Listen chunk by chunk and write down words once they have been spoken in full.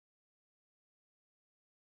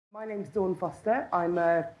My name's Dawn Foster. I'm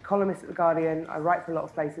a columnist at The Guardian. I write for a lot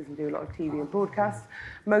of places and do a lot of TV and broadcasts,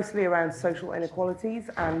 mostly around social inequalities,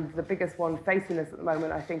 and the biggest one facing us at the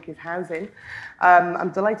moment, I think, is housing.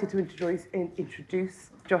 I'm delighted to introduce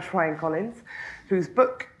Josh Ryan Collins, whose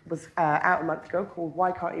book was out a month ago called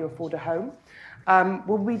Why Can't You Afford a Home?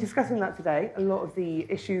 We'll be discussing that today, a lot of the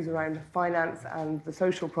issues around finance and the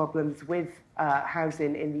social problems with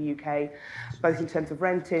housing in the UK, both in terms of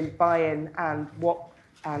renting, buy-in,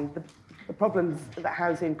 and the problems that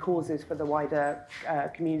housing causes for the wider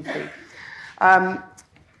community.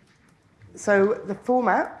 So the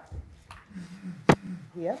format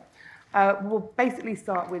here will basically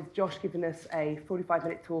start with Josh giving us a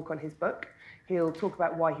 45-minute talk on his book. He'll talk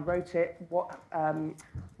about why he wrote it, what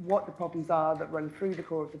the problems are that run through the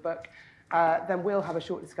core of the book. Then we'll have a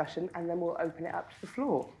short discussion, and then we'll open it up to the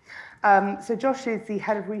floor. So Josh is the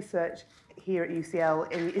head of research here at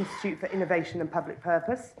UCL in the Institute for Innovation and Public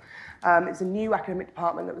Purpose. It's a new academic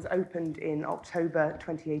department that was opened in October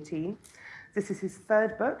 2018. This is his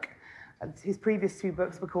third book. His previous two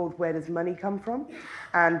books were called Where Does Money Come From?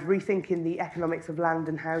 And Rethinking the Economics of Land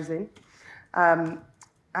and Housing.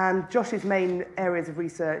 And Josh's main areas of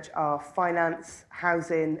research are finance,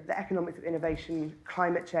 housing, the economics of innovation,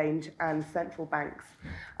 climate change, and central banks.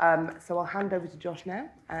 So I'll hand over to Josh now,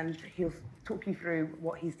 and he'll talk you through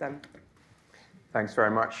what he's done. Thanks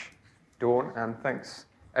very much, Dawn, and thanks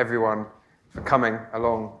everyone for coming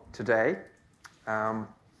along today.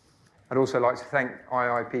 I'd also like to thank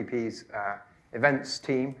IIPP's events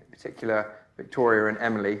team, in particular Victoria and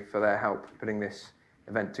Emily, for their help putting this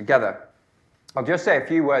event together. I'll just say a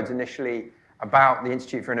few words initially about the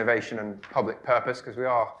Institute for Innovation and Public Purpose, because we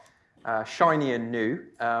are shiny and new.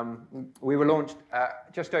 We were launched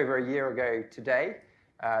just over a year ago today.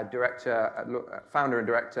 Founder and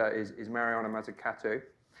director is Mariana Mazzucato.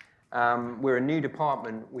 We're a new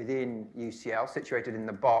department within UCL, situated in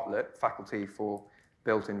the Bartlett Faculty for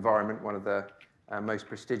Built Environment, one of the most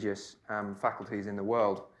prestigious faculties in the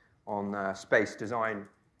world on space design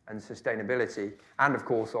and sustainability, and of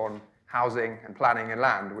course on housing and planning and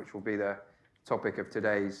land, which will be the topic of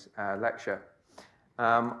today's lecture.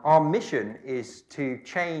 Our mission is to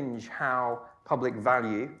change how public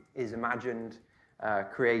value is imagined,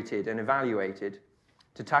 created and evaluated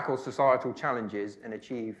to tackle societal challenges and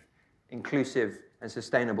achieve inclusive and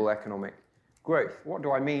sustainable economic growth. What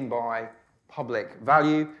do I mean by public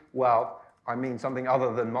value? Well, I mean something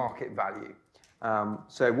other than market value.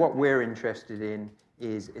 So what we're interested in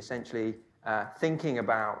is essentially thinking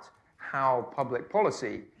about how public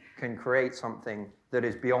policy can create something that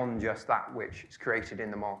is beyond just that which is created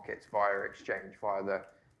in the markets via exchange, via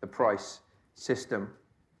the price system.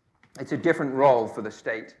 It's a different role for the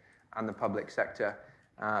state and the public sector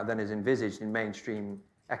than is envisaged in mainstream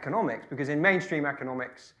economics, because in mainstream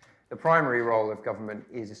economics, the primary role of government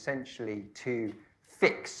is essentially to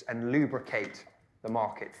fix and lubricate the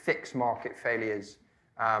market, fix market failures,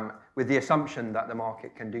 with the assumption that the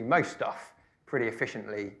market can do most stuff pretty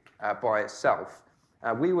efficiently by itself.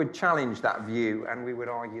 We would challenge that view, and we would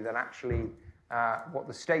argue that actually what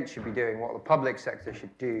the state should be doing, what the public sector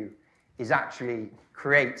should do, is actually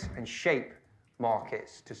create and shape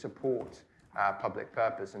markets to support public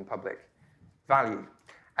purpose and public value.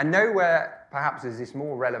 And nowhere, perhaps, is this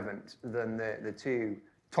more relevant than the two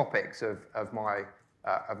topics of my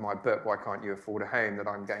book, Why Can't You Afford a Home?, that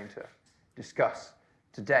I'm going to discuss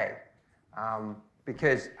today.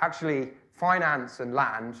 Because actually, finance and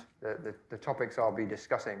land, the topics I'll be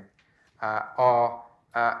discussing, are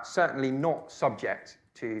certainly not subject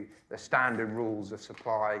to the standard rules of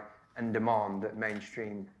supply and demand that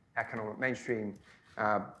mainstream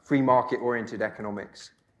free market-oriented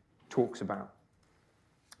economics talks about.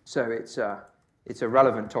 So it's a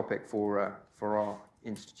relevant topic for our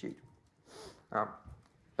institute.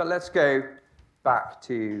 But let's go back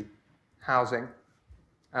to housing.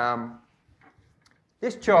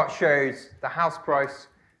 This chart shows the house price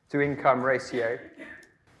to income ratio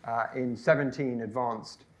in 17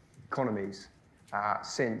 advanced economies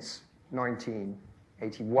since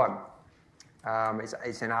 1981.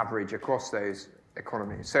 It's an average across those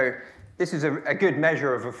economies. So this is a good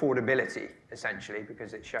measure of affordability, essentially,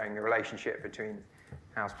 because it's showing the relationship between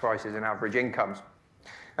house prices and average incomes.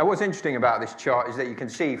 Now, what's interesting about this chart is that you can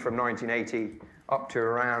see from 1980 up to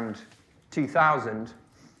around 2000,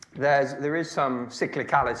 there is some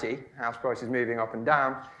cyclicality, house prices moving up and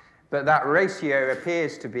down, but that ratio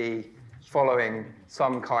appears to be following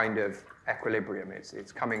some kind of equilibrium.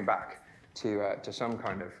 It's coming back to some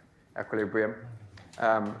kind of equilibrium.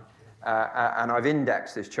 And I've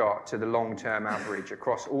indexed this chart to the long-term average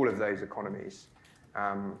across all of those economies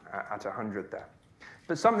at 100 there.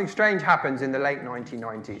 But something strange happens in the late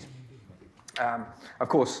 1990s. Of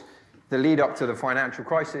course, the lead up to the financial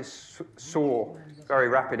crisis saw very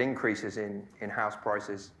rapid increases in house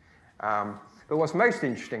prices. But what's most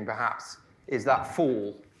interesting, perhaps, is that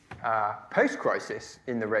fall post-crisis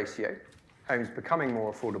in the ratio, homes becoming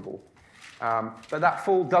more affordable. But that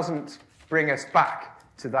fall doesn't bring us back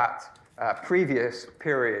to that previous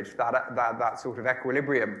period, that sort of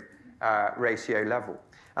equilibrium ratio level.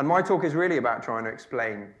 And my talk is really about trying to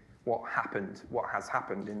explain what has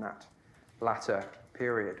happened in that latter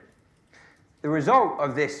period. The result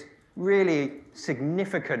of this really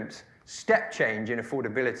significant step change in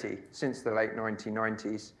affordability since the late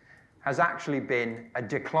 1990s has actually been a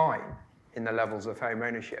decline in the levels of home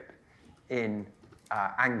ownership in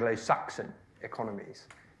Anglo-Saxon economies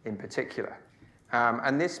in particular.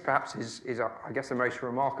 And this perhaps is I guess, the most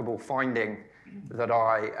remarkable finding that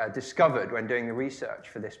I discovered when doing the research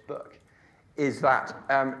for this book, is that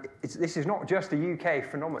this is not just a UK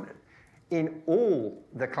phenomenon. In all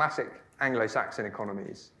the classic Anglo-Saxon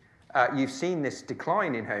economies, you've seen this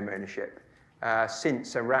decline in home ownership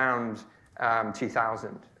since around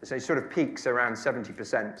 2000. So it sort of peaks around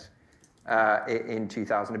 70% in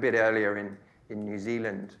 2000, a bit earlier in New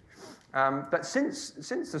Zealand. But since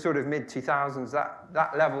the sort of mid-2000s,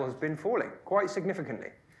 that level has been falling quite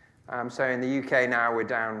significantly. So in the UK now, we're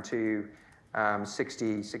down to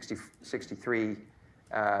 60, 63,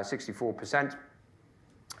 64%,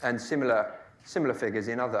 and similar figures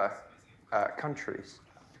in other countries.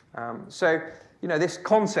 So, this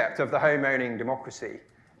concept of the home-owning democracy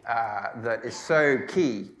that is so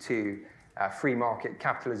key to free market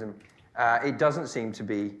capitalism, it doesn't seem to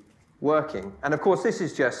be working. And of course, this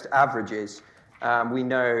is just averages. We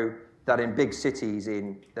know that in big cities,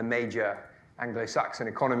 in the major Anglo-Saxon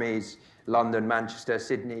economies, London, Manchester,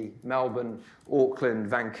 Sydney, Melbourne, Auckland,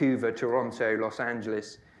 Vancouver, Toronto, Los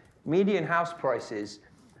Angeles, median house prices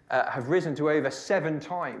have risen to over 7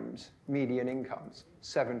 times median incomes,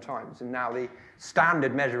 7 times. And now the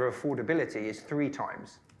standard measure of affordability is 3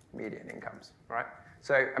 times median incomes, right?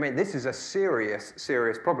 So, I mean, this is a serious,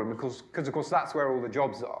 serious problem because of course, that's where all the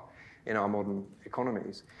jobs are in our modern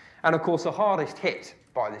economies. And of course, the hardest hit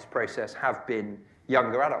by this process have been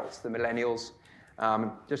younger adults, the millennials.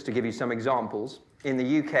 Just to give you some examples, in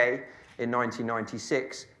the UK in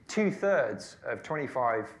 1996, 2/3 of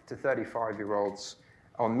 25 to 35-year-olds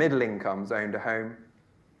on middle incomes owned a home.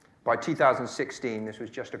 By 2016, this was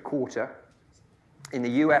just a quarter. In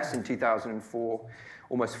the US in 2004,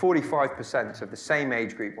 almost 45% of the same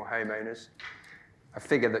age group were homeowners, a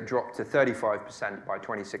figure that dropped to 35% by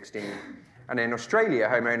 2016. And in Australia,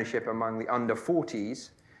 home ownership among the under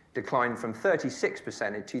 40s declined from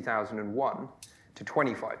 36% in 2001 to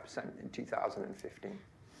 25% in 2015.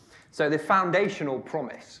 So the foundational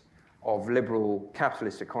promise of liberal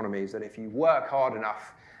capitalist economies that if you work hard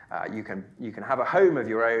enough, you can have a home of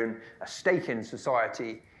your own, a stake in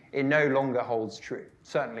society, it no longer holds true,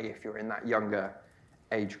 certainly if you're in that younger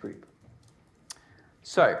age group.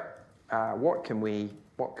 So what can we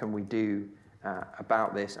do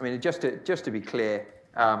about this? I mean, just to be clear,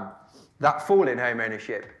 that fall in home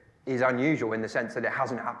ownership is unusual in the sense that it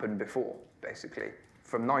hasn't happened before, basically.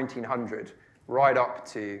 From 1900 right up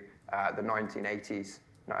to the 1980s,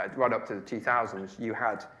 right up to the 2000s,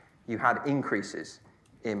 you had increases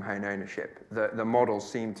in home ownership. The models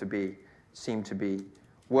seem to be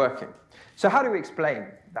working. So how do we explain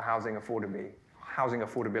the housing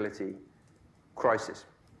affordability crisis?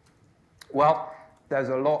 Well, there's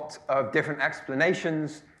a lot of different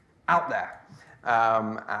explanations out there.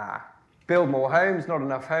 Build more homes, not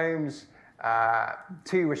enough homes,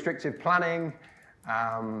 too restrictive planning,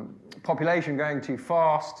 population going too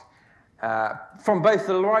fast. From both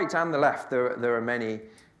the right and the left, there are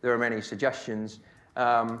many suggestions.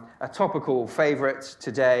 A topical favourite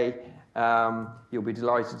today, you'll be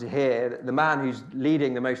delighted to hear, that the man who's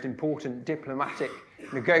leading the most important diplomatic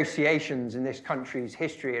negotiations in this country's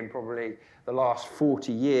history in probably the last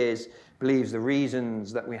 40 years believes the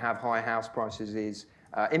reasons that we have high house prices is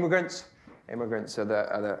immigrants. Immigrants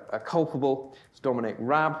are culpable. It's Dominic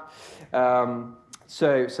Raab.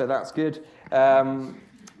 So that's good.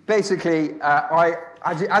 Basically,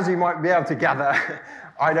 as you might be able to gather,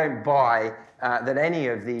 I don't buy that any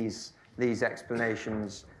of these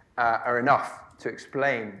explanations are enough to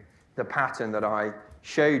explain the pattern that I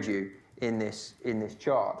showed you in this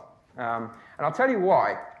chart. And I'll tell you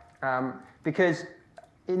why. Because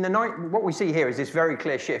what we see here is this very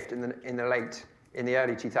clear shift in the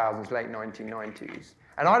early 2000s, late 1990s.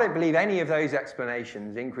 And I don't believe any of those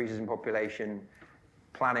explanations, increases in population,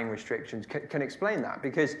 planning restrictions can explain that,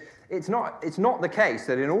 because it's not the case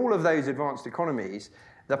that in all of those advanced economies,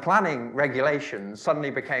 the planning regulations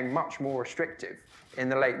suddenly became much more restrictive in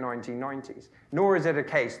the late 1990s. Nor is it a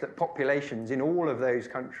case that populations in all of those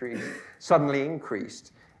countries suddenly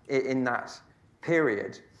increased in that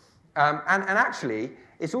period. And actually,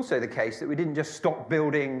 it's also the case that we didn't just stop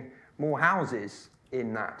building more houses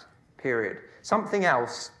in that period. Something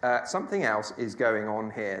else is going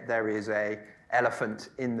on here. There is an elephant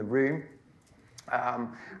in the room.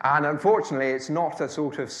 And unfortunately, it's not a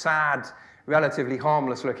sort of sad, relatively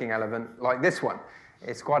harmless-looking elephant like this one.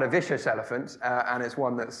 It's quite a vicious elephant, and it's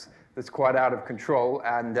one that's quite out of control,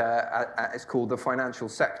 and it's called the financial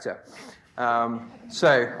sector.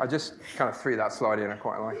 So I just kind of threw that slide in. I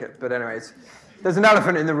quite like it. But anyway, there's an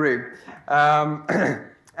elephant in the room.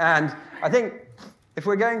 And I think if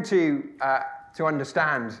we're going to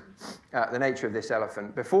understand the nature of this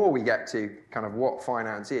elephant, before we get to kind of what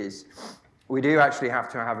finance is, we do actually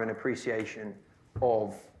have to have an appreciation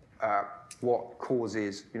of what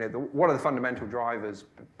causes, what are the fundamental drivers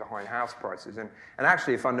behind house prices. And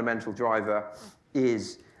actually a fundamental driver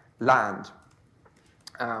is land.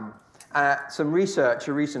 Some research,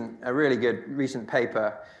 a really good recent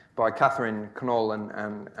paper by Catherine Knoll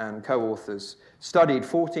and co-authors, studied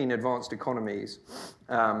 14 advanced economies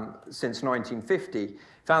since 1950,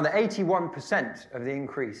 found that 81% of the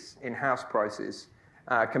increase in house prices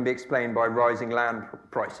can be explained by rising land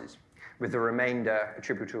prices, with the remainder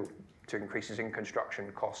attributable to increases in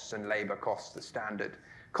construction costs and labour costs, the standard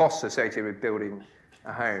costs associated with building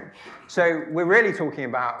a home. So we're really talking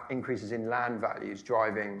about increases in land values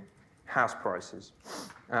driving house prices.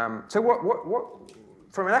 So what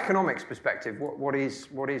from an economics perspective, what is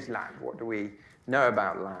land? What do we know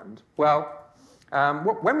about land? Well,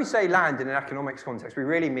 when we say land in an economics context, we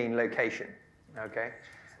really mean location, okay?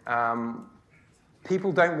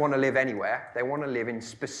 People don't want to live anywhere. They want to live in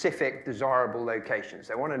specific, desirable locations.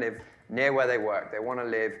 They want to live near where they work. They want to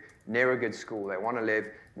live near a good school. They want to live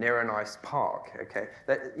near a nice park, okay?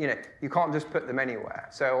 You can't just put them anywhere.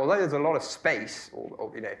 So although there's a lot of space,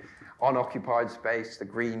 or unoccupied space, the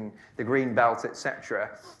green belt,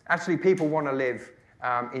 etc., actually people want to live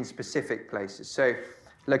in specific places. So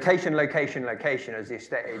location, location, location, as the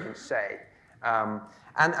estate agents say.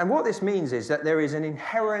 And what this means is that there is an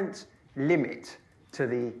inherent limit to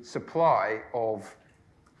the supply of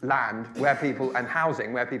land and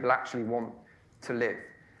housing where people actually want to live.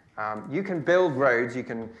 You can build roads, you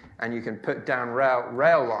can put down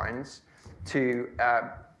rail lines to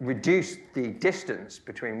reduce the distance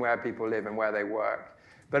between where people live and where they work.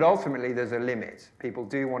 But ultimately, there's a limit. People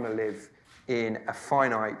do want to live in a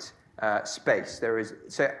finite space.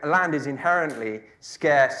 So land is inherently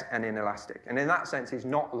scarce and inelastic, and in that sense, is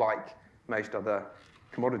not like most other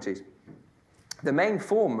commodities. The main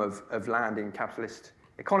form of land in capitalist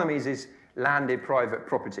economies is landed private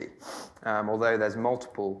property, although there's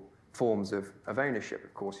multiple forms of ownership,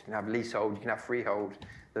 of course. You can have leasehold, you can have freehold,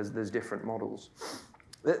 there's different models.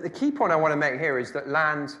 The key point I want to make here is that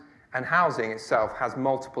land and housing itself has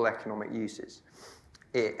multiple economic uses.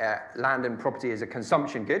 Land and property is a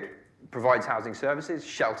consumption good, provides housing services,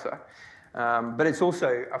 shelter, but it's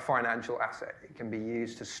also a financial asset. It can be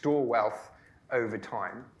used to store wealth over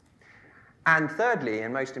time. And thirdly,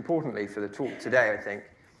 and most importantly for the talk today, I think,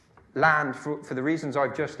 land, for the reasons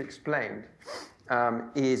I've just explained,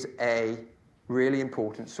 is a really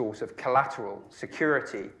important source of collateral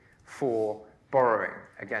security for borrowing,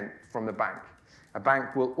 again, from the bank. A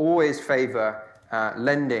bank will always favour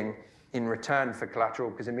lending in return for collateral,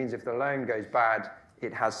 because it means if the loan goes bad,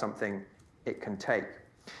 it has something it can take.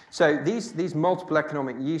 So these multiple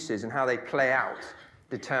economic uses and how they play out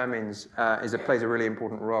plays a really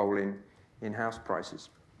important role in house prices.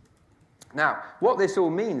 Now, what this all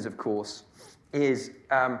means, of course, is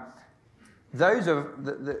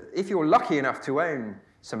if you're lucky enough to own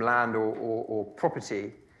some land or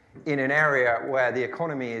property in an area where the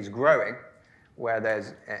economy is growing, where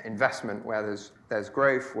there's investment, where there's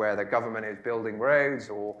growth, where the government is building roads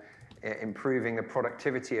or improving the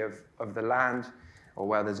productivity of the land, or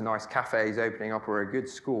where there's nice cafes opening up or a good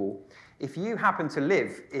school, if you happen to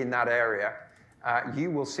live in that area, you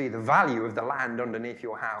will see the value of the land underneath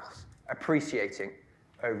your house appreciating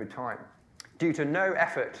over time due to no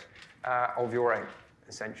effort of your own,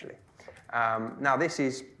 essentially. Now, this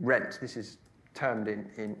is rent. This is termed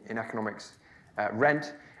in economics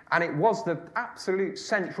rent, and it was the absolute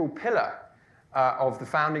central pillar of the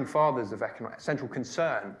founding fathers of economics, central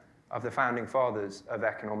concern of the founding fathers of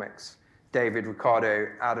economics, David Ricardo,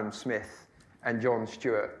 Adam Smith, and John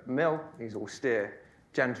Stuart Mill, these austere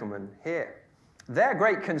gentlemen here. Their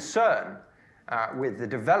great concern with the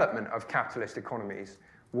development of capitalist economies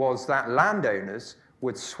was that landowners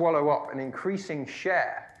would swallow up an increasing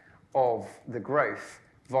share of the growth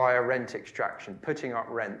via rent extraction, putting up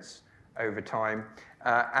rents over time,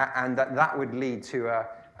 and that would lead to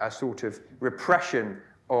a sort of repression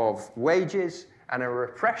of wages and a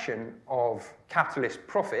repression of capitalist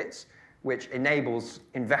profits, which enables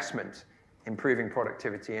investment, improving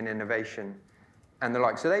productivity and innovation and the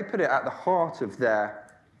like. So they put it at the heart of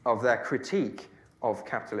their critique of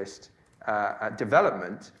capitalist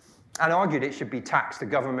development and argued it should be taxed. The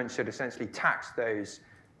government should essentially tax those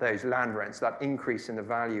land rents, that increase in the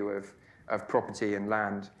value of property and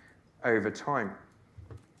land over time.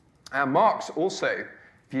 Marx also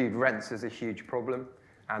viewed rents as a huge problem,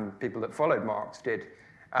 and people that followed Marx did.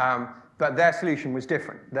 But their solution was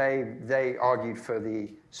different. They argued for the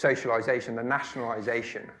socialization, the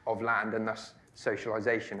nationalization of land, and thus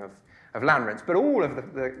socialization of land rents. But all of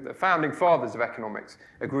the founding fathers of economics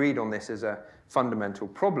agreed on this as a fundamental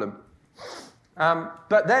problem.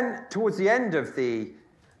 But then, towards the end of the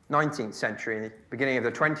 19th century and the beginning of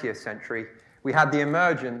the 20th century, we had the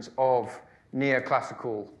emergence of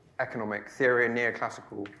neoclassical economic theory and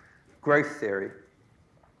neoclassical growth theory.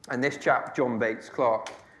 And this chap, John Bates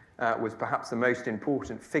Clark, was perhaps the most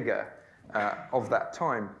important figure of that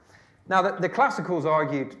time. Now, the classicals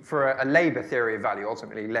argued for a labour theory of value.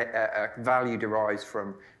 Ultimately, value derives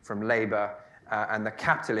from labour, and the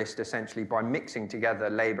capitalist, essentially, by mixing together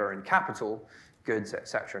labour and capital, goods,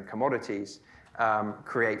 etc., and commodities,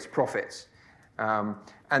 creates profits.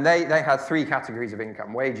 And they had three categories of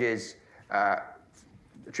income: wages,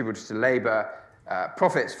 attributed to labour,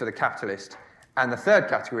 profits for the capitalist, and the third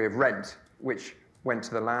category of rent, which went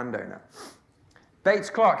to the landowner.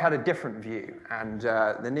 Bates Clark had a different view, and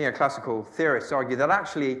the neoclassical theorists argue that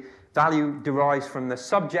actually value derives from the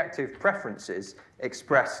subjective preferences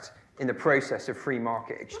expressed in the process of free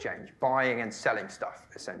market exchange, buying and selling stuff,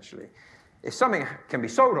 essentially. If something can be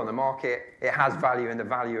sold on the market, it has value, and the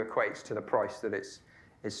value equates to the price that it's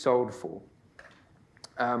sold for.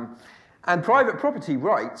 And private property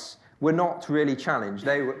rights were not really challenged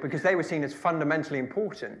because they were seen as fundamentally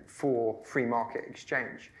important for free market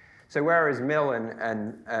exchange. So whereas Mill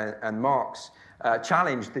and Marx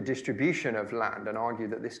challenged the distribution of land and argued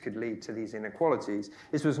that this could lead to these inequalities,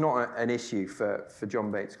 this was not an issue for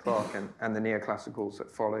John Bates Clark and the neoclassicals that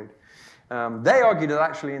followed. They argued that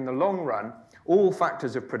actually in the long run, all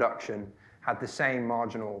factors of production had the same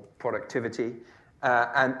marginal productivity,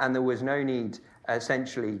 and there was no need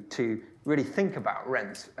essentially to really think about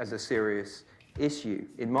rents as a serious issue.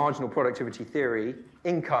 In marginal productivity theory,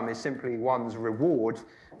 income is simply one's reward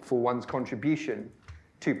for one's contribution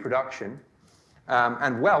to production,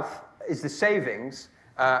 and wealth is the savings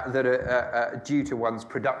that are due to one's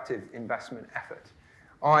productive investment effort,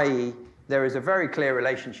 i.e., there is a very clear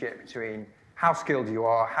relationship between how skilled you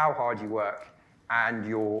are, how hard you work, and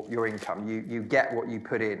your income. You get what you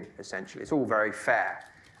put in, essentially. It's all very fair.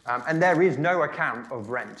 And there is no account of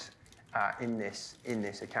rent in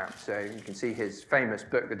this account. So you can see his famous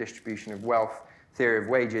book, The Distribution of Wealth, Theory of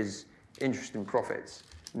Wages, Interest and Profits,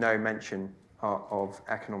 no mention of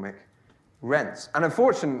economic rents. And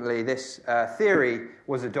unfortunately, this theory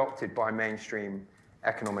was adopted by mainstream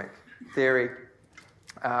economic theory,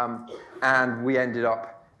 and we ended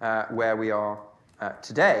up where we are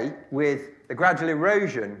today with the gradual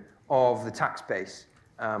erosion of the tax base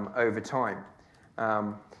over time.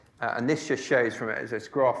 And this just shows from this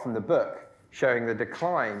graph from the book showing the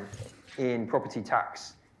decline in property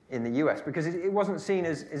tax in the US, because it wasn't seen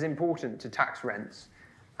as important to tax rents.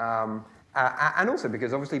 And also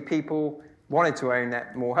because obviously people wanted to own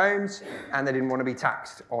more homes and they didn't want to be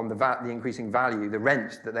taxed on the increasing value, the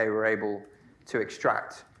rent that they were able to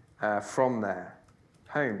extract from their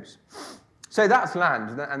homes. So that's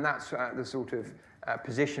land, and that's the sort of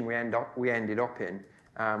position we ended up in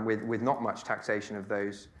with not much taxation of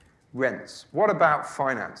those rents. What about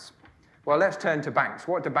finance? Well, let's turn to banks.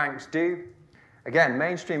 What do banks do? Again,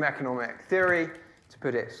 mainstream economic theory, to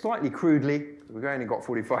put it slightly crudely, we've only got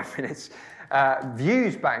 45 minutes,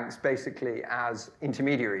 views banks basically as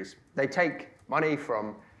intermediaries. They take money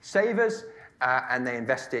from savers and they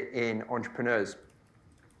invest it in entrepreneurs.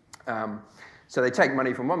 So they take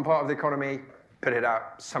money from one part of the economy, put it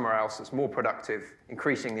out somewhere else that's more productive,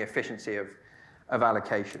 increasing the efficiency of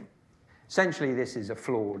allocation. Essentially, this is a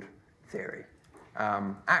flawed theory.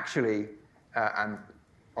 Actually, and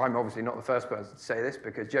I'm obviously not the first person to say this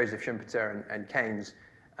because Joseph Schumpeter and Keynes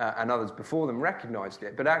and others before them recognized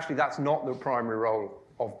it, but actually that's not the primary role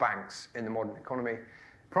of banks in the modern economy.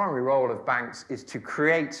 The primary role of banks is to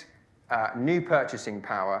create new purchasing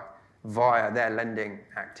power via their lending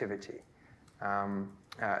activity.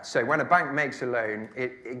 So when a bank makes a loan,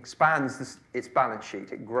 it expands its balance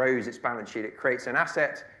sheet. It grows its balance sheet. It creates an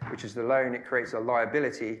asset, which is the loan. It creates a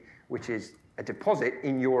liability, which is a deposit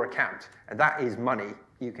in your account. And that is money.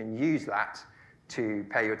 You can use that to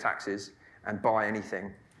pay your taxes and buy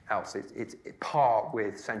anything else. It's par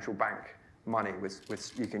with central bank money.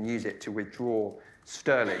 You can use it to withdraw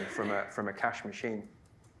sterling from a cash machine.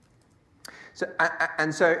 So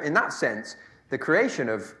in that sense, the creation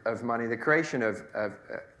of money, the creation of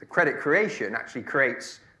the credit creation actually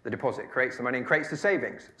creates the deposit, creates the money, and creates the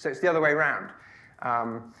savings. So it's the other way around.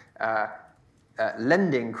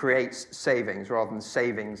 Lending creates savings rather than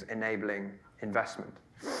savings enabling investment.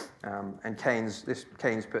 And Keynes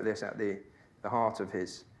put this at the heart of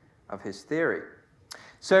his theory.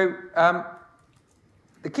 So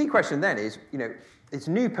the key question then is, it's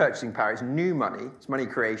new purchasing power, it's new money, it's money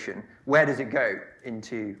creation. Where does it go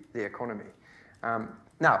into the economy?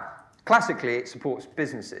 Now, classically, it supports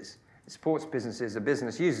businesses. It supports businesses. A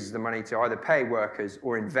business uses the money to either pay workers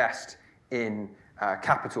or invest in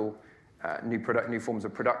capital, new forms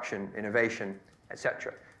of production, innovation,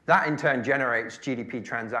 etc. That, in turn, generates GDP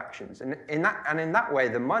transactions. And in that way,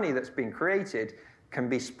 the money that's been created can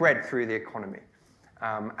be spread through the economy.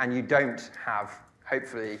 And you don't have,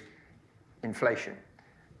 hopefully, inflation.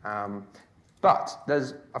 But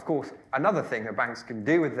there's, of course, another thing that banks can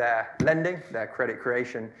do with their lending, their credit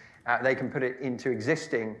creation. They can put it into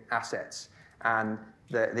existing assets. And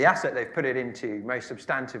the asset they've put it into most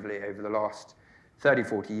substantively over the last 30,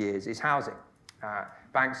 40 years is housing.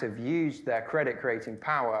 Banks have used their credit-creating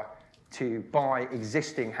power to buy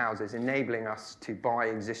existing houses, enabling us to buy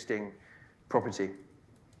existing property.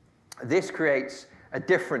 This creates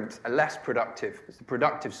a less productive, it's the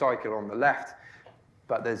productive cycle on the left,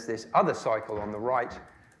 but there's this other cycle on the right.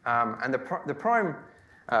 And the prime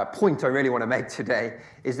point I really want to make today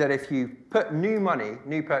is that if you put new money,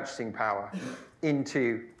 new purchasing power,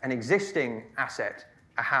 into an existing asset,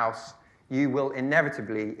 a house, you will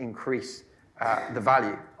inevitably increase the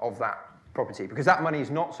value of that property, because that money is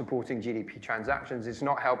not supporting GDP transactions, it's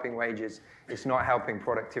not helping wages, it's not helping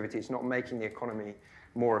productivity, it's not making the economy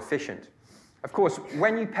more efficient. Of course,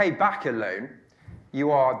 when you pay back a loan,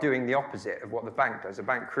 you are doing the opposite of what the bank does. A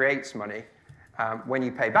bank creates money. When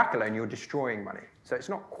you pay back a loan, you're destroying money. So it's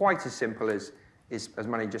not quite as simple as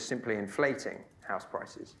money just simply inflating house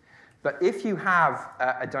prices. But if you have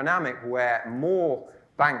a dynamic where more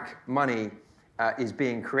bank money is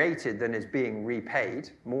being created than is being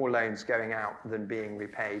repaid, more loans going out than being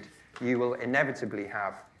repaid, you will inevitably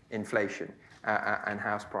have inflation and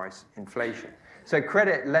house price inflation. So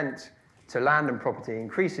credit lent to land and property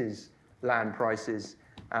increases land prices,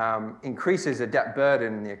 increases the debt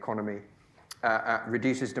burden in the economy,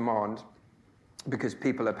 reduces demand because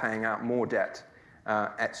people are paying out more debt,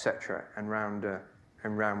 etc. And round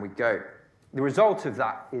we go. The result of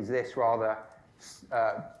that is this rather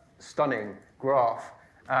stunning graph,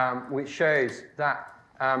 which shows that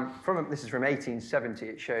this is from 1870.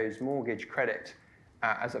 It shows mortgage credit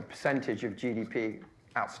as a percentage of GDP,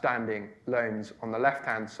 outstanding loans on the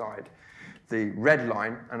left-hand side, the red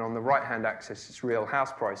line, and on the right-hand axis is real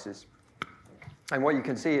house prices. And what you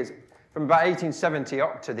can see is from about 1870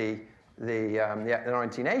 up to the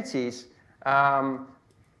 1980s,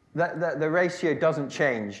 the ratio doesn't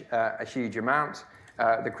change a huge amount.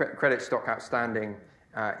 The credit stock outstanding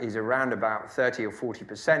is around about 30 or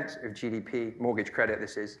 40% of GDP, mortgage credit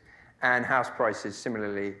this is, and house prices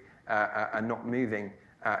similarly are not moving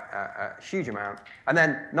a huge amount. And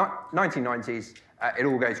then 1990s, it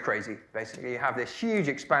all goes crazy, basically. You have this huge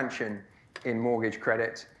expansion in mortgage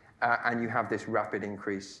credit, and you have this rapid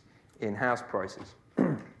increase in house prices.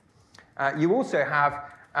 You also have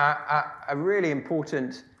a really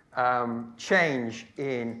important change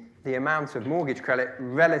in the amount of mortgage credit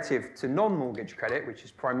relative to non-mortgage credit, which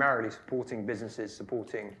is primarily supporting businesses,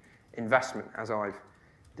 supporting investment, as I've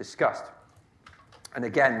discussed. And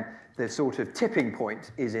again, the sort of tipping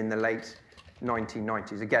point is in the late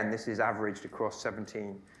 1990s. Again, this is averaged across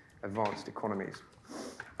 17 advanced economies.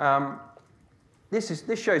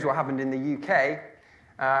 This shows what happened in the UK.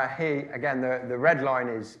 Here, again, the red line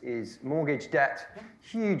is mortgage debt.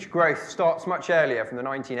 Huge growth starts much earlier, from the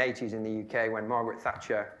 1980s in the UK, when Margaret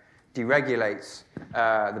Thatcher deregulates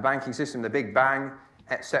the banking system, the Big Bang,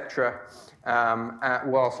 etc.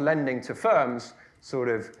 Whilst lending to firms sort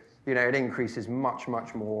of, it increases much,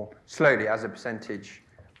 much more slowly as a percentage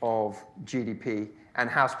of GDP, and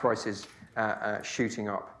house prices shooting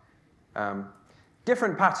up.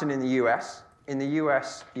 Different pattern in the US. In the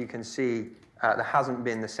US, you can see there hasn't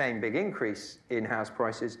been the same big increase in house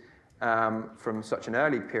prices from such an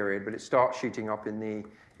early period, but it starts shooting up in the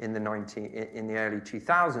in the early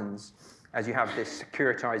 2000s, as you have this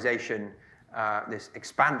securitization, this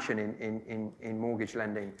expansion in mortgage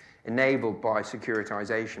lending enabled by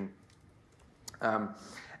securitization.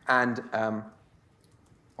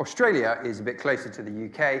 Australia is a bit closer to the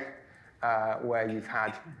UK, where you've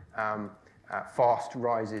had fast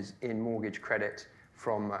rises in mortgage credit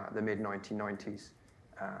from the mid-1990s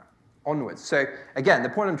onwards. So again, the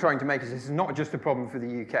point I'm trying to make is this is not just a problem for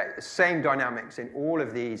the UK. The same dynamics in all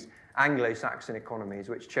of these Anglo-Saxon economies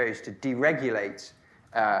which chose to deregulate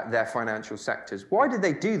their financial sectors. Why did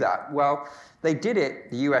they do that? Well, they did it,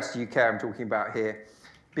 the US, UK I'm talking about here,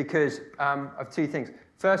 because of two things.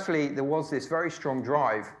 Firstly, there was this very strong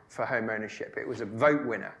drive for home ownership. It was a vote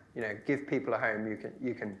winner. You know, give people a home,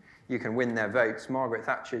 you can win their votes. Margaret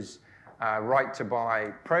Thatcher's right to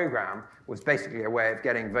buy program was basically a way of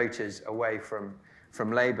getting voters away from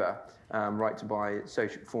Labour. Right to buy,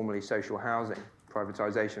 formerly social housing,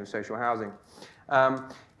 privatisation of social housing.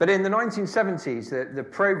 But in the 1970s, the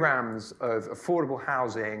programs of affordable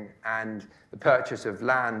housing and the purchase of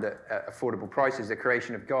land at affordable prices, the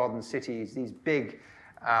creation of garden cities, these big,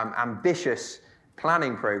 ambitious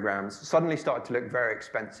planning programs suddenly started to look very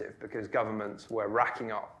expensive because governments were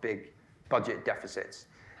racking up big budget deficits.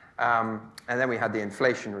 And then we had the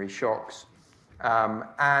inflationary shocks.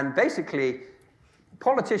 And basically,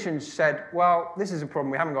 politicians said, well, this is a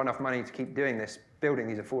problem. We haven't got enough money to keep doing this, building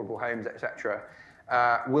these affordable homes, etc.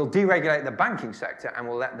 We'll deregulate the banking sector and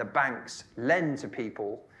we'll let the banks lend to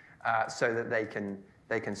people so that they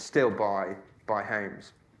can still buy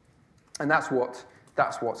homes. And that's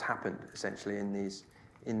what's happened essentially in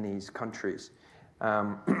these countries.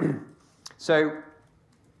 So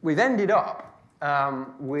we've ended up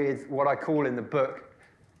with what I call in the book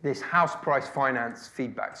this house price finance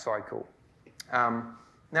feedback cycle.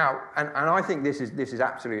 Now, and I think this is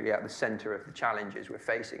absolutely at the center of the challenges we're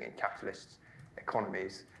facing in capitalist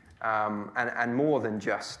economies, and more than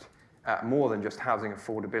just housing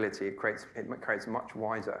affordability. It creates much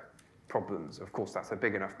wider problems. Of course, that's a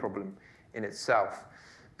big enough problem in itself.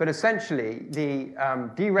 But essentially, the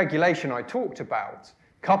deregulation I talked about,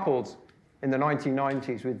 coupled in the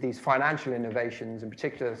 1990s with these financial innovations, in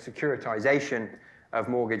particular securitization of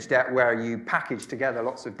mortgage debt, where you package together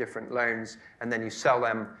lots of different loans and then you sell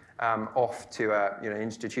them off to an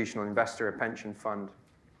institutional investor, a pension fund,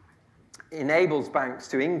 enables banks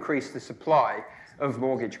to increase the supply of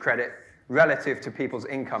mortgage credit relative to people's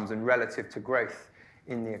incomes and relative to growth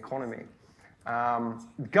in the economy.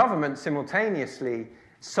 Government simultaneously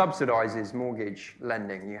subsidizes mortgage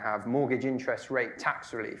lending. You have mortgage interest rate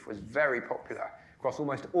tax relief was very popular across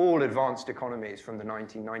almost all advanced economies from the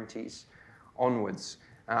 1990s onwards.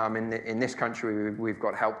 In this country, we've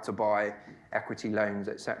got help to buy, equity loans,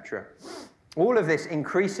 etc. All of this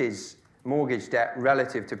increases mortgage debt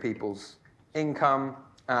relative to people's income,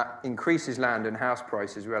 increases land and house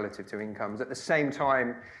prices relative to incomes. At the same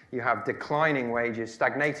time, you have declining wages,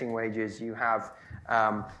 stagnating wages. You have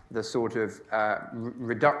the sort of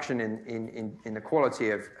reduction in the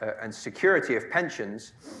quality of and security of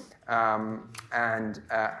pensions and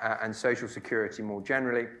social security more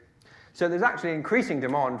generally. So there's actually increasing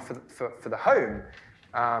demand for the home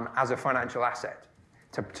as a financial asset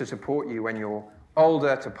to support you when you're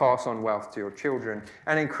older, to pass on wealth to your children,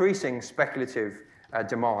 and increasing speculative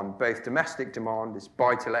demand, both domestic demand, this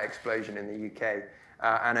buy-to-let explosion in the UK,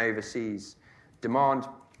 and overseas demand.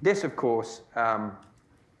 This, of course,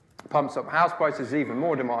 pumps up house prices, even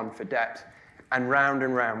more demand for debt, and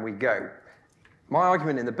round we go. My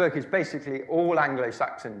argument in the book is basically all the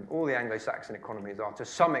Anglo-Saxon economies are, to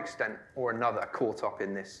some extent or another, caught up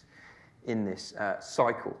in this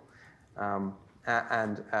cycle.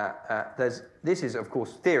 This is, of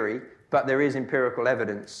course, theory, but there is empirical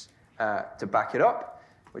evidence to back it up,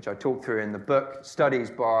 which I talk through in the book. Studies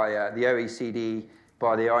by the OECD,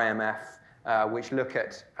 by the IMF, which look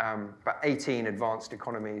at about 18 advanced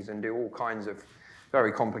economies and do all kinds of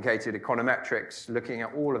very complicated econometrics, looking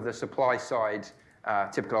at all of the supply side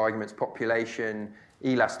typical arguments, population,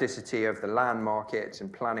 elasticity of the land market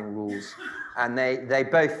and planning rules. And they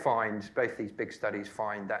both these big studies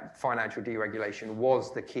find that financial deregulation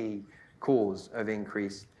was the key cause of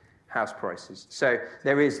increased house prices. So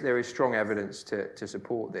there is strong evidence to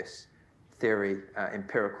support this theory,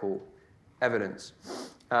 empirical evidence.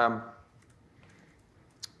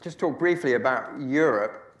 Just talk briefly about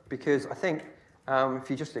Europe, because I think if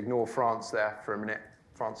you just ignore France there for a minute,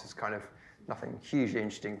 France is kind of nothing hugely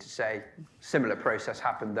interesting to say. Similar process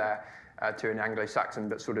happened there to an Anglo-Saxon,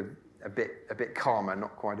 but sort of a bit calmer,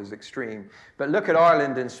 not quite as extreme. But look at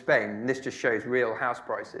Ireland and Spain, and this just shows real house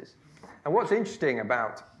prices. And what's interesting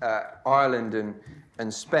about Ireland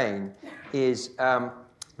and Spain is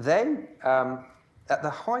they, at the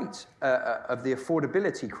height of the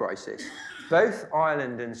affordability crisis, both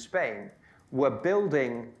Ireland and Spain were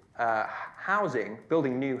building housing,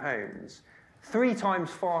 building new homes, 3 times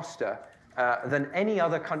faster than any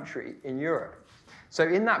other country in Europe. So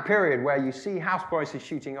in that period where you see house prices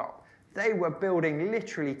shooting up, they were building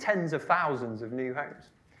literally tens of thousands of new homes.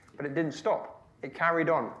 But it didn't stop. It carried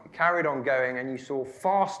on. It carried on going, and you saw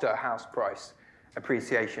faster house price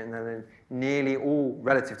appreciation than in nearly all,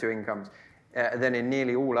 relative to incomes, than in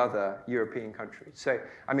nearly all other European countries. So,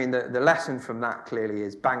 I mean, the lesson from that clearly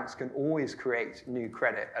is banks can always create new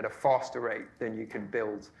credit at a faster rate than you can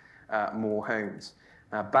build more homes.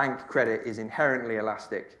 Bank credit is inherently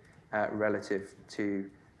elastic relative to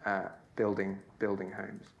building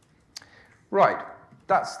homes. Right,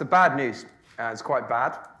 that's the bad news. It's quite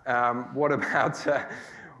bad. What about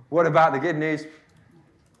the good news?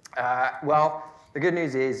 Well, the good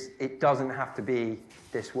news is it doesn't have to be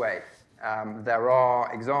this way. There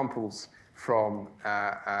are examples from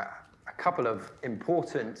a couple of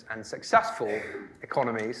important and successful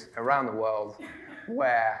economies around the world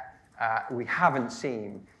where we haven't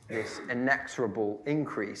seen this inexorable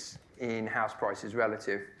increase in house prices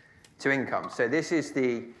relative to income. So this is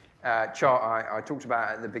the chart I talked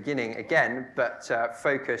about at the beginning again, but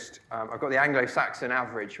focused. I've got the Anglo-Saxon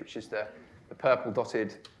average, which is the purple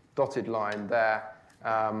dotted line there,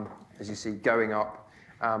 as you see, going up.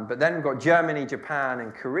 But then we've got Germany, Japan,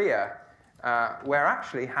 and Korea, where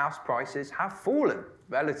actually house prices have fallen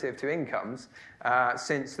relative to incomes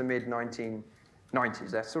since the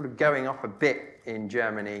mid-1990s. They're sort of going up a bit in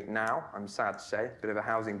Germany now, I'm sad to say, a bit of a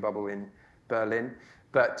housing bubble in Berlin.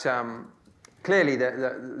 But clearly,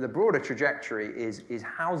 the broader trajectory is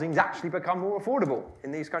housing's actually become more affordable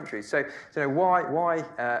in these countries. So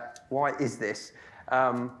why is this?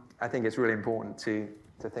 I think it's really important to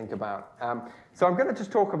think about. So I'm going to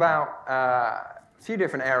just talk about a few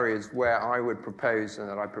different areas where I would propose, and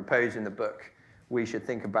that I propose in the book, we should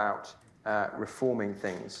think about reforming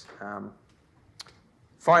things.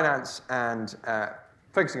 Finance and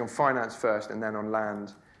focusing on finance first, and then on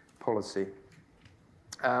land policy.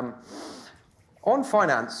 On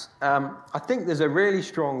finance, I think there's a really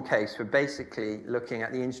strong case for basically looking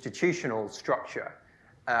at the institutional structure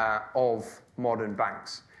of modern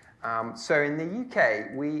banks. So in the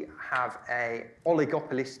UK, we have an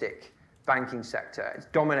oligopolistic banking sector. It's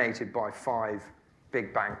dominated by 5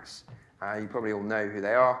 big banks. You probably all know who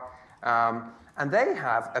they are. And they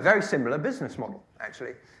have a very similar business model,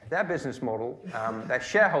 actually. Their business model, they're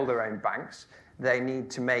shareholder-owned banks. They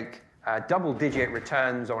need to make double-digit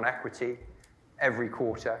returns on equity every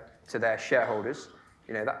quarter to their shareholders.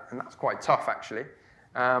 You know, and that's quite tough, actually.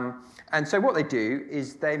 And so what they do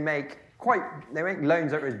is they make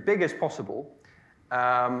loans that are as big as possible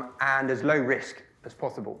and as low risk as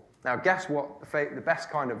possible. Now, guess what? The best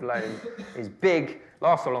kind of loan is big,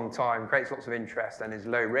 lasts a long time, creates lots of interest, and is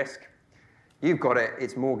low risk. You've got it.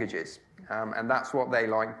 It's mortgages, and that's what they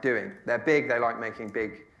like doing. They're big. They like making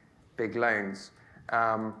big loans.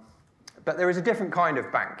 But there is a different kind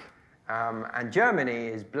of bank, and Germany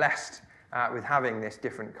is blessed with having this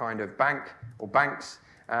different kind of bank or banks.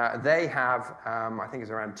 They have, I think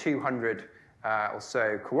it's around 200 or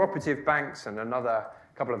so cooperative banks, and another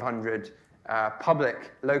couple of hundred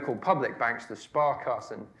local public banks, the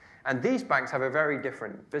Sparkassen. And these banks have a very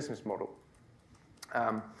different business model.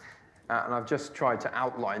 And I've just tried to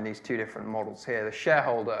outline these 2 different models here. The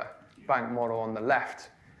shareholder bank model on the left,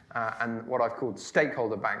 and what I've called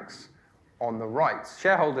stakeholder banks on the right.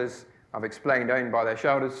 Shareholders, I've explained, owned by their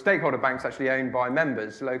shareholders. Stakeholder banks actually owned by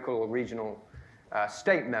members, local or regional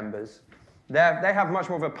state members. They have much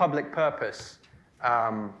more of a public purpose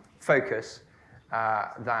focus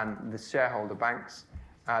than the shareholder banks.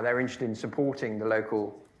 They're interested in supporting the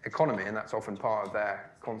local economy, and that's often part of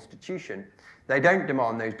their constitution. They don't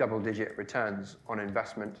demand those double-digit returns on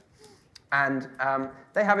investment. And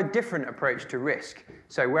they have a different approach to risk.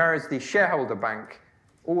 So whereas the shareholder bank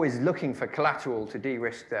always looking for collateral to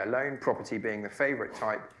de-risk their loan, property being the favorite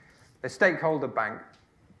type, the stakeholder bank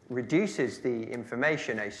reduces the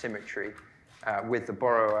information asymmetry with the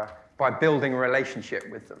borrower by building a relationship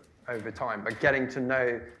with them over time, by getting to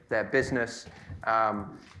know their business,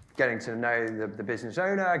 getting to know the business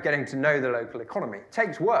owner, getting to know the local economy. It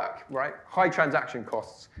takes work, right? High transaction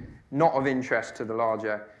costs, not of interest to the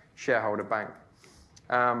larger shareholder bank.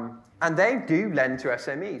 And they do lend to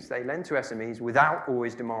SMEs. They lend to SMEs without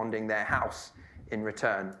always demanding their house in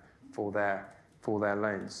return for their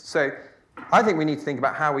loans. So I think we need to think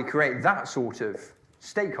about how we create that sort of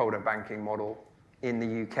stakeholder banking model in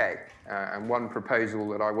the UK. And one proposal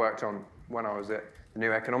that I worked on when I was at The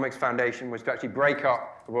new economics foundation was to actually break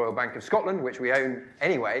up the Royal Bank of Scotland, which we own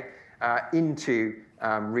anyway, into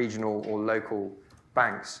regional or local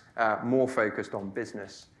banks, more focused on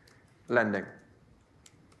business lending.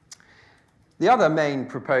 The other main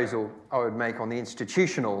proposal I would make on the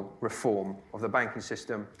institutional reform of the banking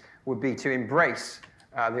system would be to embrace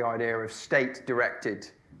the idea of state-directed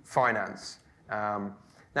finance. Now,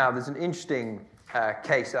 there's an interesting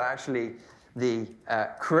case that actually the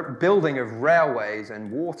building of railways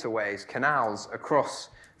and waterways, canals across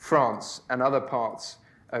France and other parts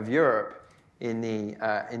of Europe in the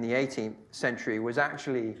 18th century was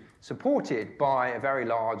actually supported by a very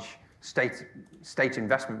large state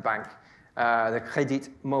investment bank, the Crédit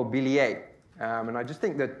Mobilier. And I just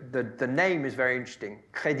think that the name is very interesting.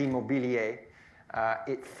 Crédit Mobilier,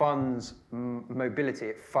 it funds mobility,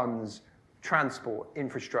 it funds transport,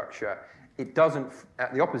 infrastructure. It doesn't,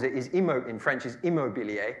 the opposite is in French is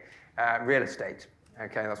immobilier, real estate.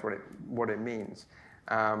 Okay, that's what it means.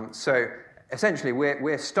 So essentially,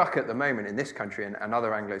 we're stuck at the moment in this country and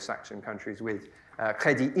other Anglo-Saxon countries with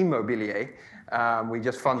Crédit Immobilier. We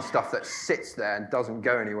just fund stuff that sits there and doesn't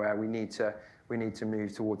go anywhere. We need to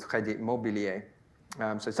move towards Crédit Mobilier.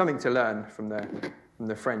 So something to learn from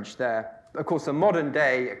the French there. Of course, the modern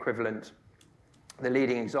day equivalent, the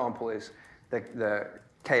leading example is the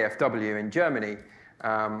KfW in Germany,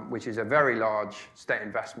 which is a very large state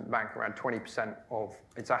investment bank. Around 20% of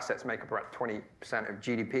its assets make up around 20% of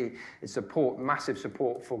GDP. It massive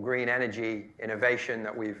support for green energy innovation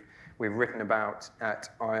that we've written about at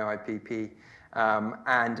IIPP.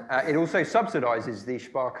 And it also subsidizes the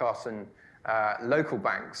Sparkassen local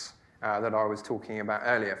banks that I was talking about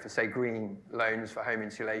earlier for, say, green loans for home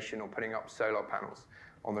insulation or putting up solar panels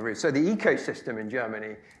on the roof. So the ecosystem in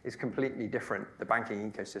Germany is completely different, the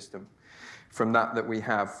banking ecosystem, from that we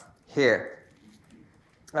have here.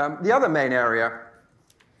 The other main area,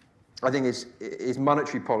 I think, is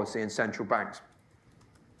monetary policy and central banks.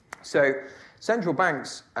 So central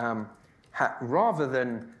banks, rather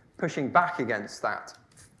than pushing back against that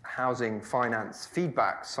housing finance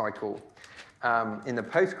feedback cycle in the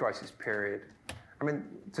post-crisis period, I mean,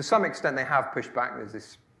 to some extent they have pushed back. There's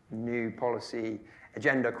this new policy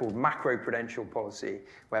agenda called macroprudential policy,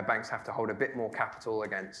 where banks have to hold a bit more capital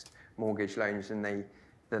against mortgage loans than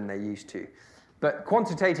they used to. But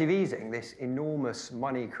quantitative easing, this enormous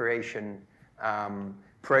money creation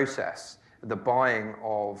process, the buying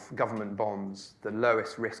of government bonds, the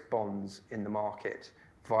lowest risk bonds in the market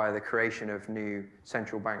via the creation of new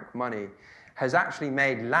central bank money, has actually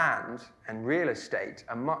made land and real estate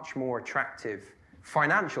a much more attractive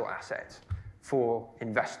financial asset for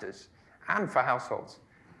investors and for households,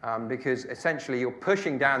 because essentially you're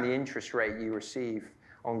pushing down the interest rate you receive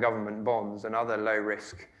on government bonds and other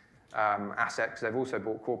low-risk assets, because they've also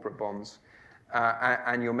bought corporate bonds,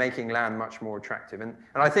 and you're making land much more attractive. And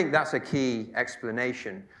I think that's a key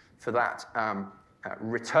explanation for that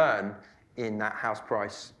return in that house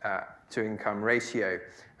price to income ratio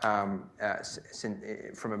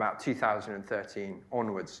from about 2013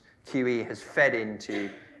 onwards. QE has fed into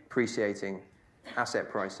appreciating asset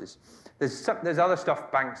prices. There's other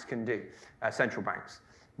stuff banks can do, central banks.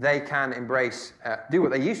 They can do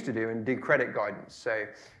what they used to do and do credit guidance. So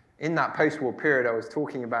in that post-war period I was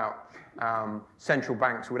talking about, central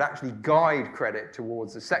banks would actually guide credit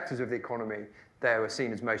towards the sectors of the economy they were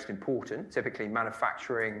seen as most important, typically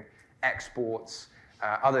manufacturing, exports,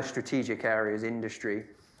 other strategic areas, industry.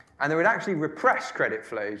 And they would actually repress credit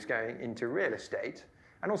flows going into real estate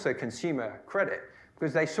and also consumer credit,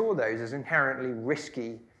 because they saw those as inherently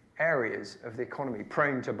risky areas of the economy,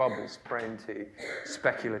 prone to bubbles, prone to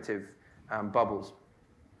speculative bubbles.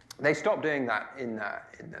 They stopped doing that in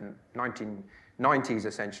the 1990s,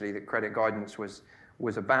 essentially. That credit guidance was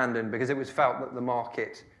abandoned because it was felt that the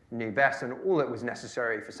market knew best, and all that was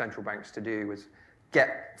necessary for central banks to do was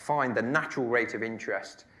find the natural rate of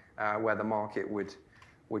interest where the market would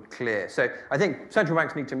clear. So I think central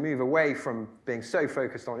banks need to move away from being so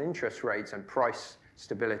focused on interest rates and price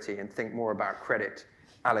stability and think more about credit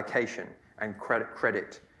allocation and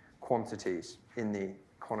credit quantities in the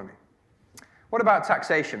economy. What about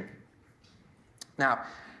taxation? Now,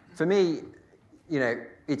 for me,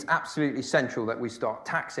 it's absolutely central that we start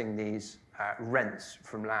taxing these rents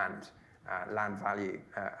from land value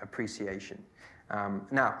appreciation.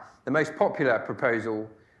 Now, the most popular proposal,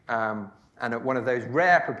 and one of those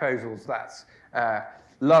rare proposals that's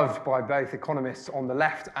loved by both economists on the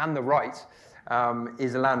left and the right,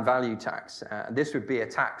 is a land value tax. This would be a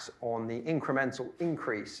tax on the incremental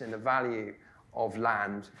increase in the value of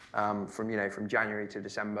land from January to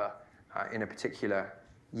December in a particular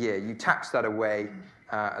year. You tax that away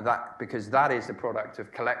because that is the product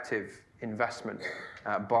of collective investment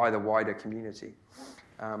by the wider community.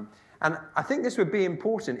 And I think this would be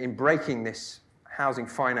important in breaking this housing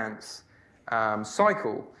finance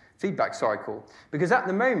feedback cycle, because at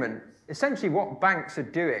the moment, essentially what banks are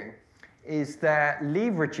doing is they're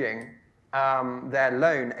leveraging their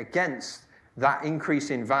loan against that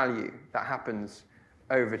increase in value that happens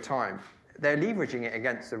over time. They're leveraging it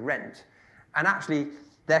against the rent, and actually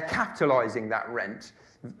they're capitalizing that rent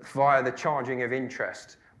via the charging of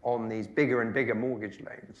interest on these bigger and bigger mortgage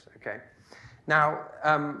loans, okay? Now,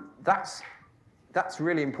 that's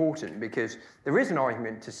really important, because there is an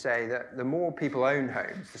argument to say that the more people own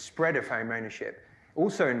homes, the spread of home ownership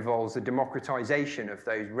also involves the democratization of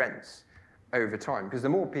those rents over time, because the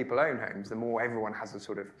more people own homes, the more everyone has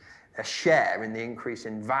a share in the increase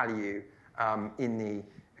in value in the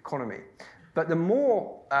economy. But the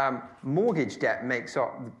more mortgage debt makes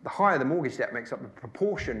up, the higher the mortgage debt makes up the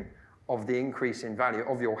proportion of the increase in value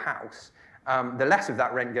of your house, the less of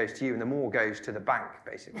that rent goes to you and the more goes to the bank,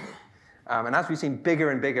 basically. And as we've seen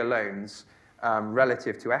bigger and bigger loans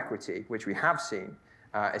relative to equity, which we have seen,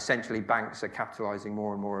 essentially banks are capitalizing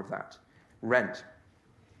more and more of that rent.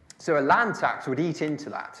 So a land tax would eat into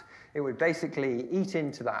that. It would basically eat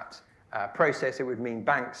into that process. It would mean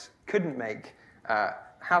banks couldn't make,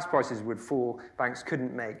 house prices would fall, banks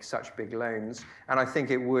couldn't make such big loans. And I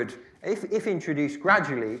think it would, if introduced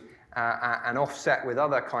gradually and offset with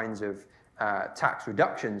other kinds of tax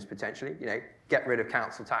reductions potentially, get rid of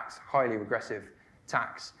council tax, highly regressive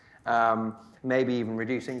tax, maybe even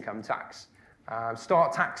reduce income tax.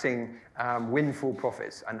 Start taxing windfall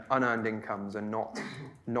profits and unearned incomes and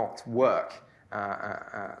not work.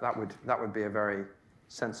 That would be a very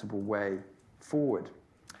sensible way forward.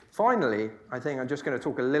 Finally, I think I'm just going to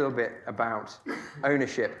talk a little bit about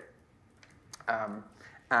ownership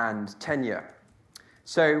and tenure.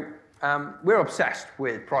 So we're obsessed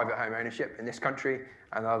with private home ownership in this country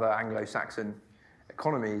and other Anglo-Saxon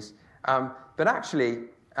economies. But actually,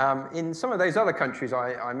 in some of those other countries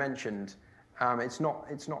I mentioned, it's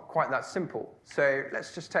not quite that simple. So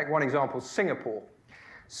let's just take one example, Singapore.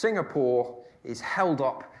 Singapore is held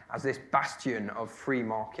up as this bastion of free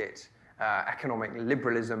market economic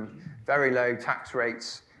liberalism, very low tax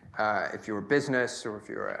rates if you're a business or if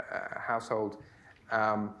you're a household.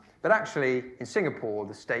 But actually, in Singapore,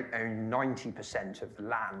 the state owns 90% of the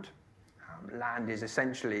land. Land is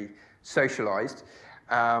essentially socialized.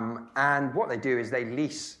 And what they do is they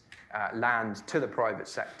lease land to the private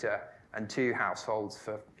sector and to households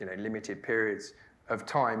for limited periods of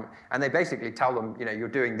time. And they basically tell them, you're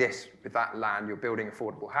doing this with that land. You're building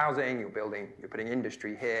affordable housing. You're putting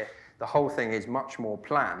industry here. The whole thing is much more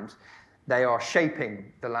planned. They are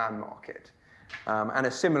shaping the land market. And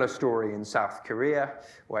a similar story in South Korea,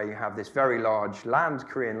 where you have this very large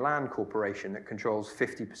Korean land corporation that controls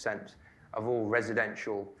 50% of all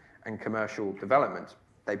residential and commercial development.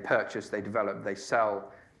 They purchase, they develop, they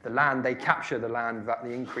sell the land, they capture the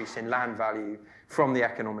increase in land value from the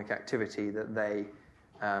economic activity that they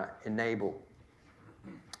enable.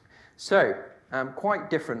 So, quite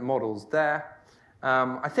different models there.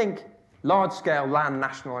 I think large-scale land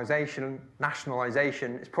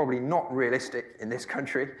nationalization is probably not realistic in this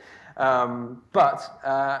country, but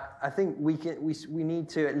I think we need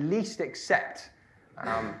to at least accept,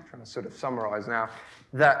 I'm trying to sort of summarize now,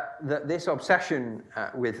 that this obsession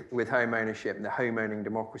with home ownership and the home owning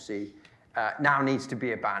democracy now needs to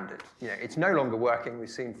be abandoned. It's no longer working. We've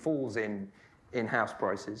seen falls in house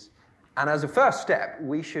prices. And as a first step,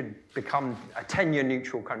 we should become a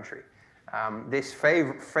tenure-neutral country. This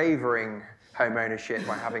favoring home ownership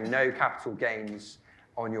by having no capital gains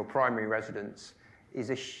on your primary residence is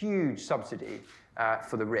a huge subsidy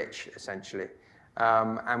for the rich, essentially.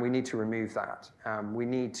 And we need to remove that. We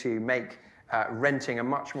need to make renting a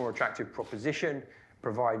much more attractive proposition,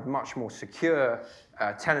 provide much more secure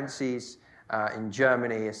tenancies. In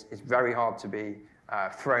Germany, it's very hard to be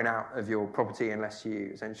thrown out of your property unless you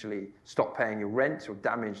essentially stop paying your rent or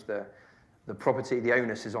damage the property. The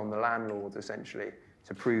onus is on the landlord, essentially,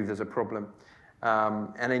 to prove there's a problem.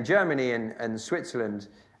 And in Germany and Switzerland,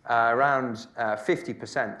 around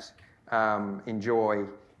 50% enjoy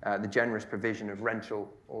the generous provision of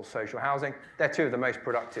rental or social housing. They're two of the most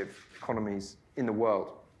productive economies in the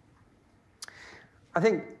world. I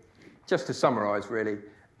think, just to summarize, really,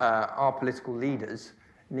 our political leaders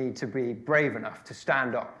need to be brave enough to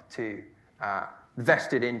stand up to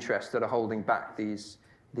vested interests that are holding back these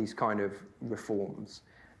kind of reforms.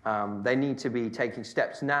 They need to be taking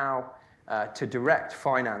steps now to direct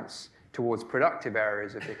finance towards productive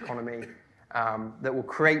areas of the economy that will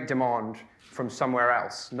create demand from somewhere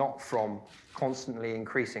else, not from constantly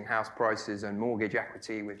increasing house prices and mortgage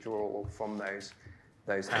equity withdrawal from those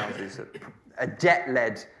houses. A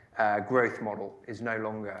debt-led growth model is no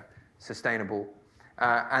longer sustainable.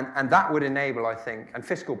 And that would enable, I think, and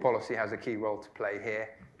fiscal policy has a key role to play here.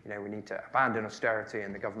 We need to abandon austerity,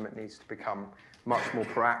 and the government needs to become much more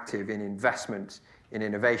proactive in investment, in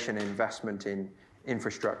innovation, investment in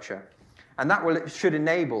infrastructure. And that should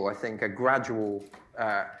enable, I think, a gradual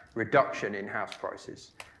reduction in house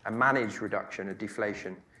prices, a managed reduction, a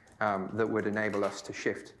deflation that would enable us to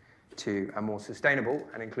shift to a more sustainable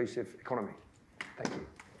and inclusive economy. Thank you.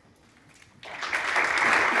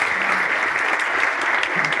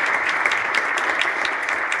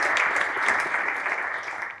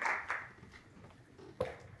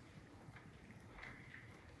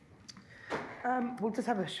 We'll just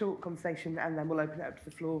have a short conversation and then we'll open it up to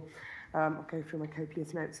the floor. I'll go through my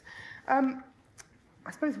copious notes.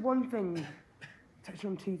 I suppose one thing,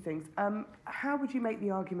 touching on two things, how would you make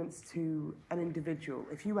the arguments to an individual?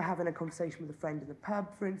 If you were having a conversation with a friend in the pub,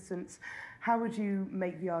 for instance, how would you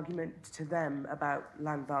make the argument to them about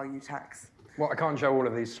land value tax? Well, I can't show all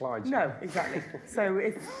of these slides. No, exactly. So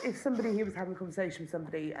if somebody here was having a conversation with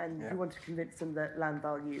somebody and you want to convince them that land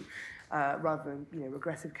value, rather than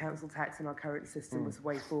regressive council tax in our current system was the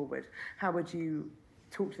way forward, how would you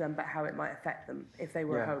talk to them about how it might affect them if they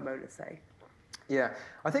were a homeowner, say? Yeah,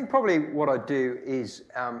 I think probably what I'd do is,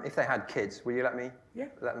 if they had kids, will you let me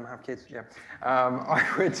let them have kids? Yeah.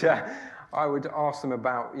 I would ask them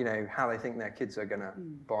about how they think their kids are going to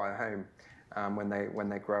buy a home when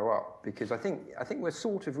they grow up, because I think we're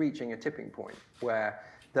sort of reaching a tipping point where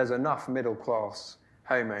there's enough middle class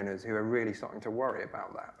homeowners who are really starting to worry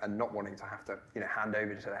about that and not wanting to have to hand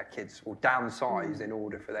over to their kids or downsize in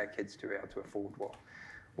order for their kids to be able to afford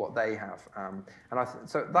what they have.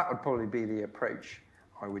 So that would probably be the approach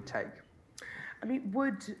I would take. I mean,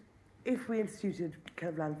 if we instituted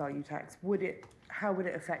kind of land value tax, how would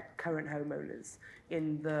it affect current homeowners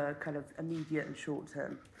in the kind of immediate and short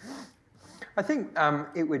term? I think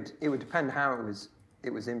it would depend how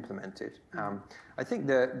it was implemented. I think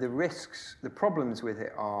the risks, the problems with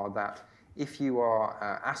it are that if you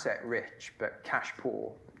are asset rich but cash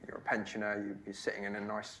poor, you're a pensioner, you're sitting in a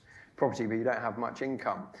nice property but you don't have much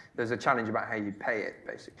income, there's a challenge about how you pay it,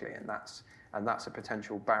 basically, and that's a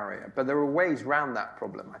potential barrier. But there are ways around that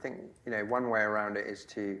problem. I think one way around it is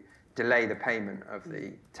to delay the payment of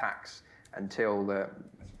the tax until the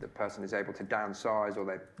person is able to downsize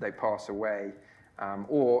or they pass away,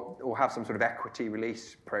 or have some sort of equity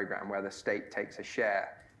release program where the state takes a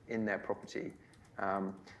share in their property.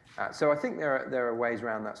 So I think there are ways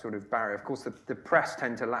around that sort of barrier. Of course, the press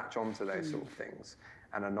tend to latch onto those sort of things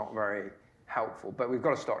and are not very helpful. But we've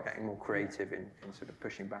got to start getting more creative in sort of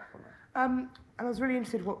pushing back on that. And I was really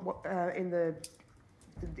interested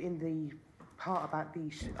in the part about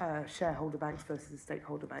the shareholder banks versus the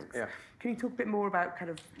stakeholder banks. Yeah. Can you talk a bit more about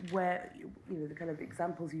kind of where, the kind of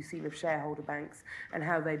examples you've seen of shareholder banks and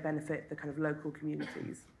how they benefit the kind of local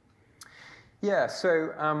communities? Yeah,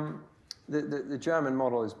 so the German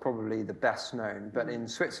model is probably the best known, but in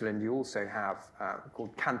Switzerland you also have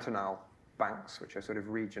called cantonal banks, which are sort of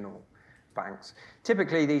regional banks.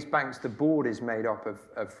 Typically these banks, the board is made up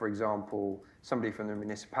of, for example, somebody from the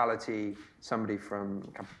municipality, somebody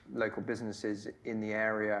from local businesses in the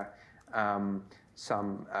area,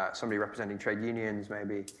 somebody representing trade unions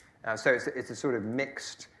maybe. So it's a sort of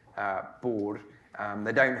mixed board.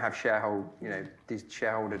 They don't have these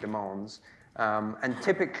shareholder demands. And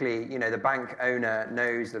typically, the bank owner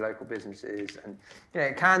knows the local businesses, and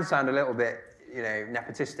it can sound a little bit,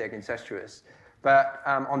 nepotistic, incestuous. But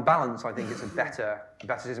on balance, I think it's a better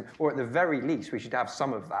system. Or at the very least, we should have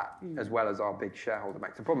some of that as well as our big shareholder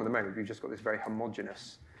banks. The problem at the moment is we've just got this very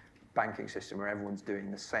homogenous banking system where everyone's doing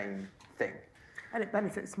the same thing. And it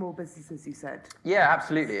benefits small businesses, you said. Yeah,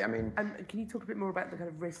 absolutely. I mean, and can you talk a bit more about the kind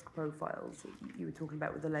of risk profiles you were talking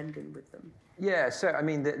about with the lending with them? Yeah, so I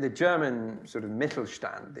mean, the German sort of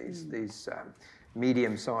Mittelstand, these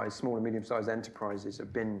medium-sized, small and medium-sized enterprises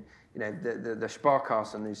have been, the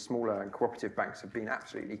Sparkassen and these smaller and cooperative banks have been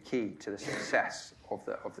absolutely key to the success of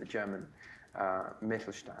the German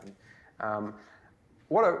Mittelstand.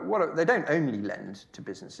 They don't only lend to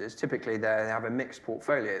businesses. Typically, they have a mixed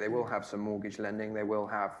portfolio. They will have some mortgage lending. They will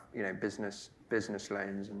have, business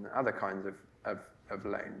loans and other kinds of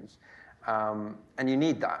loans. And you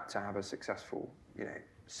need that to have a successful,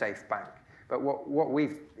 safe bank. But what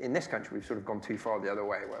in this country, we've sort of gone too far the other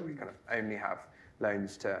way, where we kind of only have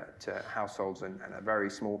loans to households and a very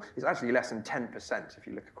small. It's actually less than 10% if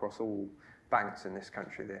you look across all banks in this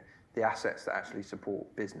country, the assets that actually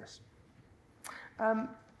support business.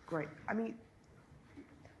 Great. I mean,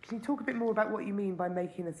 can you talk a bit more about what you mean by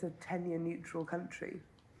making us a tenure neutral country?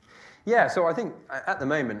 Yeah, so I think at the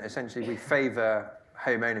moment, essentially, we favour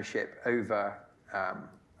home ownership over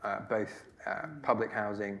both public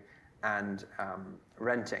housing and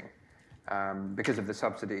renting because of the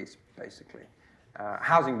subsidies, basically.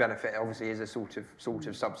 Housing benefit obviously is a sort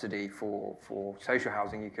of subsidy for social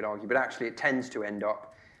housing, you could argue, but actually it tends to end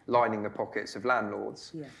up lining the pockets of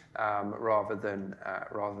landlords rather than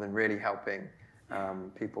really helping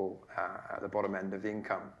people at the bottom end of the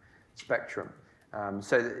income spectrum.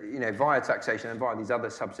 So, via taxation and via these other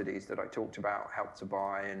subsidies that I talked about, Help to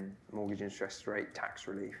Buy and mortgage interest rate tax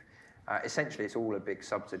relief, essentially it's all a big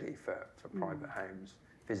subsidy for private homes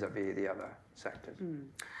vis-a-vis the other sectors.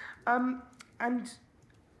 And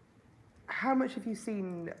how much have you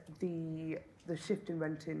seen the shift in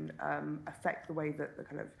renting affect the way that the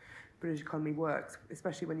kind of British economy works,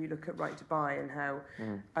 especially when you look at right to buy and how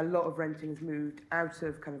a lot of renting has moved out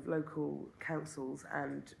of kind of local councils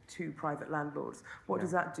and to private landlords? What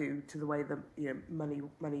does that do to the way that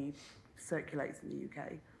money circulates in the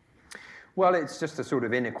UK? Well, it's just a sort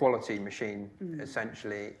of inequality machine.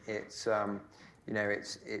 Essentially, it's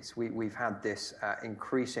we've had this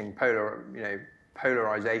increasing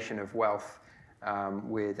polarization of wealth,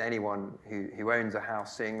 with anyone who owns a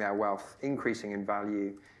house seeing their wealth increasing in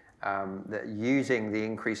value, that using the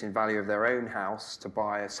increase in value of their own house to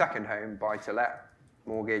buy a second home, buy-to-let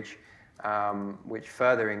mortgage, which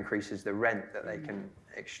further increases the rent that they can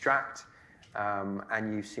extract.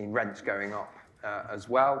 And you've seen rents going up as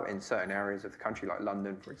well in certain areas of the country, like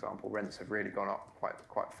London, for example. Rents have really gone up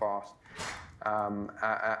quite fast. And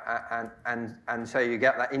so you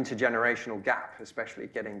get that intergenerational gap, especially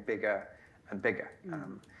getting bigger and bigger.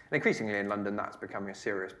 And increasingly in London, that's becoming a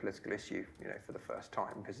serious political issue, for the first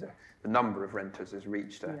time, because the number of renters has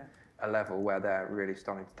reached a level where they're really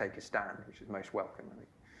starting to take a stand, which is most welcome, I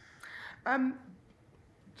think.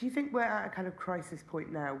 Do you think we're at a kind of crisis point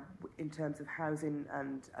now in terms of housing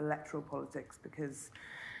and electoral politics? Because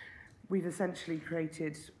we've essentially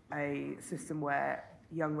created a system where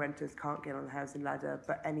young renters can't get on the housing ladder,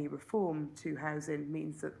 but any reform to housing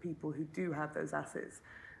means that people who do have those assets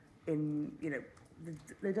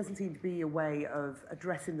there doesn't seem to be a way of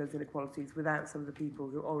addressing those inequalities without some of the people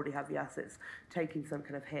who already have the assets taking some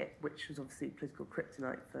kind of hit, which was obviously political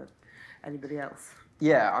kryptonite for anybody else.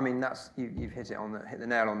 Yeah, I mean, that's you've hit the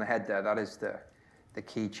nail on the head there. That is the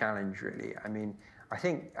key challenge, really. I mean, I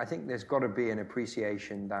think there's got to be an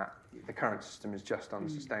appreciation that the current system is just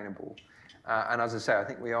unsustainable. And as I say, I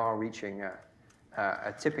think we are reaching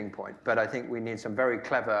a tipping point. But I think we need some very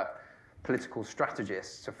clever political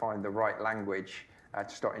strategists to find the right language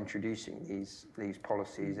to start introducing these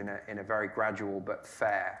policies in a very gradual but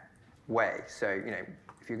fair way. So,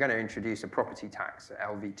 if you're going to introduce a property tax,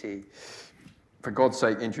 LVT, for God's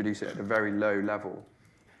sake, introduce it at a very low level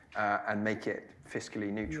and make it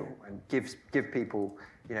fiscally neutral and give people,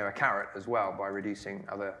 a carrot as well by reducing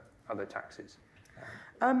other taxes.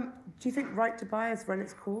 Do you think right to buy has run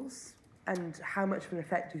its course? And how much of an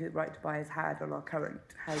effect do you think right to buy has had on our current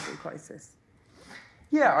housing crisis?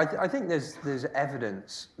 Yeah, I think there's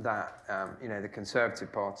evidence that the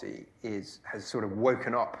Conservative Party has sort of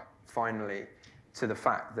woken up finally to the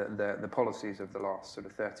fact that the policies of the last sort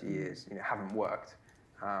of 30 years haven't worked.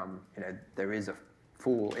 There is a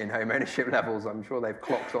fall in home ownership levels. I'm sure they've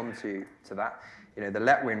clocked onto that. The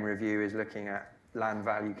Letwin Review is looking at land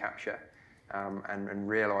value capture. And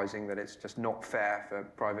realising that it's just not fair for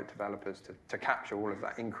private developers to capture all of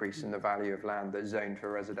that increase in the value of land that's zoned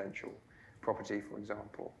for residential property, for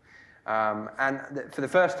example. For the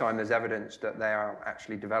first time, there's evidence that they are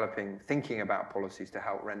actually thinking about policies to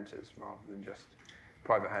help renters rather than just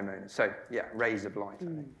private homeowners. So, yeah, rays of light, I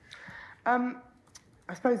think.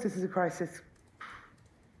 I suppose this is a crisis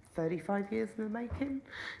 35 years in the making,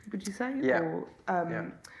 would you say? Yeah. Or,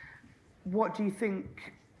 What do you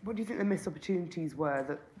think the missed opportunities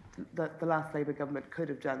were that the last Labour government could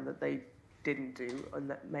have done that they didn't do and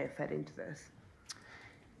that may have fed into this?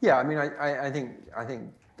 Yeah, I mean, I think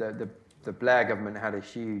the Blair government had a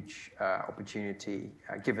huge opportunity,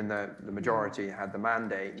 given the majority had the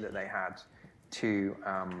mandate that they had to,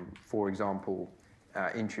 for example,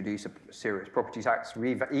 introduce a serious property tax,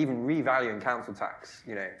 even revaluing council tax.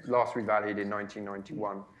 Last revalued in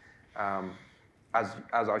 1991.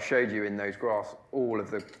 As I showed you in those graphs, all of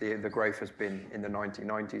the growth has been in the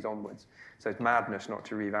 1990s onwards. So it's madness not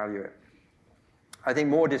to revalue it. I think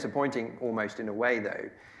more disappointing, almost in a way, though,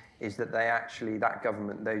 is that that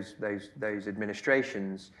government, those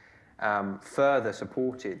administrations, further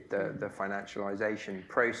supported the financialisation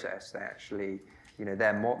process. They actually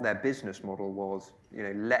their business model was,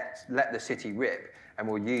 let the city rip, and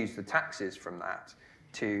we'll use the taxes from that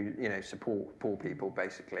to, support poor people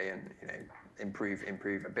basically, and improve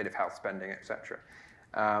a bit of health spending, etc.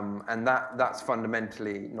 And that's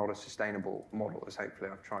fundamentally not a sustainable model, as hopefully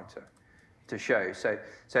I've tried to show. So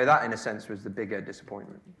that, in a sense, was the bigger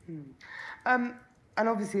disappointment. And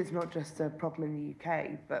obviously, it's not just a problem in the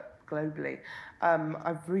UK, but globally.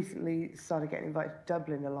 I've recently started getting invited to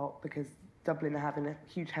Dublin a lot because Dublin are having a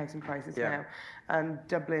huge housing crisis now, and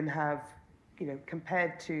Dublin have,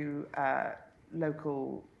 compared to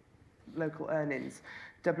local earnings,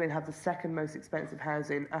 Dublin have the second most expensive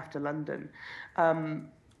housing after London.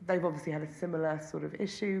 They've obviously had a similar sort of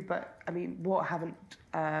issue, but I mean, what haven't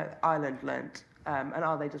Ireland learnt? And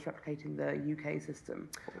are they just replicating the UK system?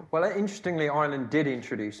 Well, interestingly, Ireland did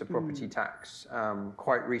introduce a property tax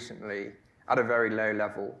quite recently at a very low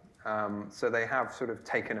level. So they have sort of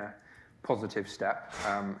taken a positive step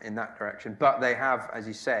in that direction. But they have, as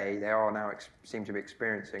you say, they are now seem to be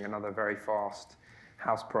experiencing another very fast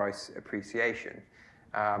house price appreciation.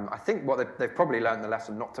 I think what they've probably learned the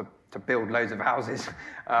lesson not to build loads of houses,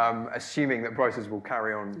 assuming that prices will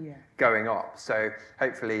carry on going up. So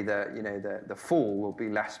hopefully the fall will be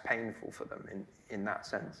less painful for them in that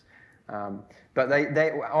sense. But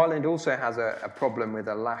Ireland also has a problem with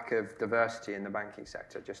a lack of diversity in the banking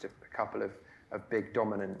sector, just a couple of big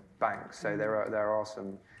dominant banks. So there are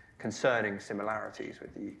some concerning similarities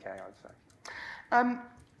with the UK, I'd say.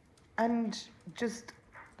 And just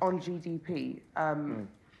on GDP,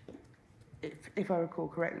 if I recall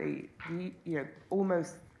correctly,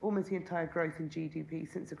 almost the entire growth in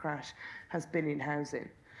GDP since the crash has been in housing.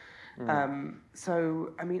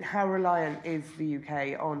 So, I mean, how reliant is the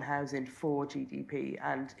UK on housing for GDP,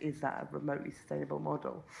 and is that a remotely sustainable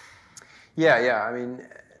model? Yeah. I mean,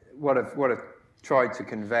 what I've tried to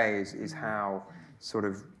convey is how sort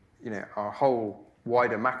of our whole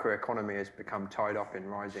wider macroeconomy has become tied up in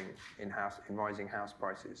rising house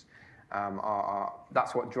prices.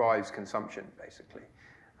 That's what drives consumption, basically.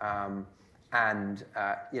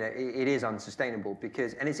 It is unsustainable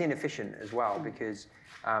and it's inefficient as well, because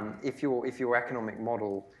if your economic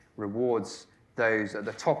model rewards those at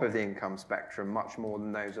the top of the income spectrum much more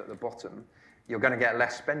than those at the bottom, you're going to get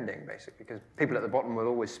less spending, basically, because people at the bottom will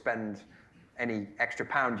always spend any extra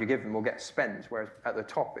pound you give them will get spent, whereas at the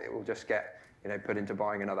top it will just get put into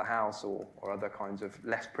buying another house or other kinds of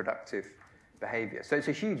less productive behaviour. So it's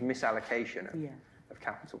a huge misallocation of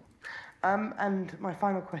capital. And my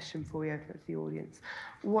final question for you, to the audience: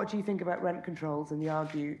 what do you think about rent controls and the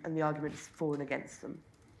arguments for and against them?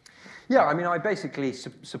 Yeah, I mean, I basically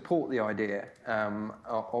support the idea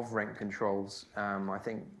of rent controls. I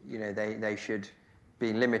think they should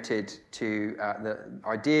be limited to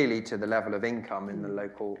ideally to the level of income in the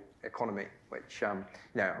local economy, which I'm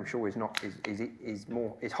sure is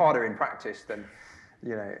harder in practice than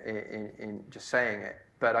in just saying it.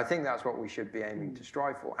 But I think that's what we should be aiming to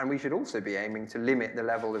strive for, and we should also be aiming to limit the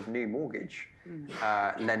level of new mortgage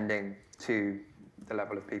lending to the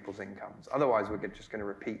level of people's incomes. Otherwise, we're just going to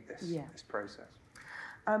repeat this process.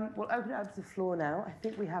 We'll open it up to the floor now. I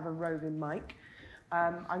think we have a roving mic.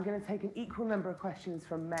 I'm going to take an equal number of questions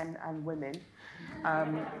from men and women.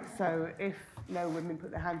 So if no women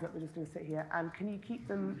put their hands up, we're just going to sit here. And can you keep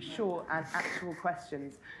them short and actual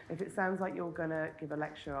questions? If it sounds like you're going to give a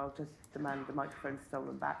lecture, I'll just demand the microphone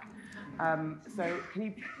stolen back. So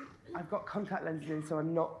I've got contact lenses in, so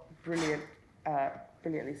I'm not brilliantly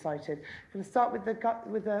sighted. I'm going to start with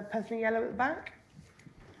the person in yellow at the back.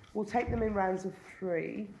 We'll take them in rounds of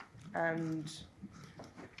 3. And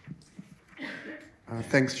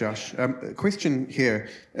thanks, Josh. A question here.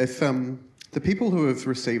 If the people who have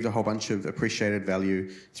received a whole bunch of appreciated value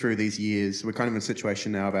through these years, we're kind of in a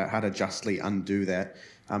situation now about how to justly undo that.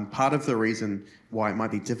 Part of the reason why it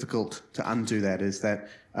might be difficult to undo that is that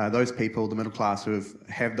those people, the middle class who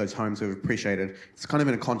have those homes who have appreciated, it's kind of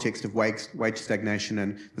in a context of wage stagnation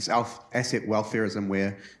and this asset welfareism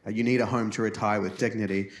where you need a home to retire with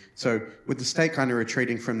dignity. So with the state kind of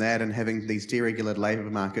retreating from that and having these deregulated labour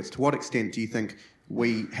markets, to what extent do you think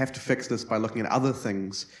we have to fix this by looking at other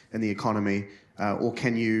things in the economy, or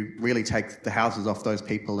can you really take the houses off those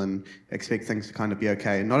people and expect things to kind of be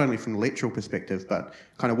okay? And not only from the electoral perspective, but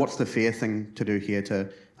kind of what's the fair thing to do here to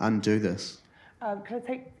undo this? Can I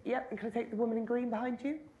take the woman in green behind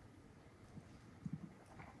you?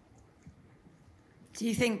 Do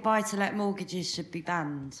you think buy-to-let mortgages should be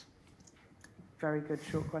banned? Very good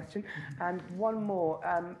short question. And one more.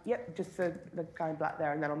 Just the guy in black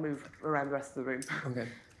there, and then I'll move around the rest of the room. Okay.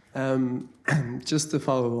 Just to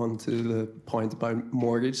follow on to the point about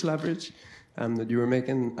mortgage leverage that you were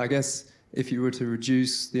making, I guess if you were to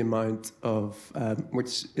reduce the amount of,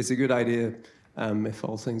 which is a good idea if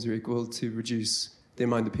all things are equal, to reduce the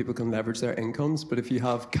amount that people can leverage their incomes. But if you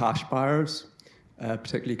have cash buyers,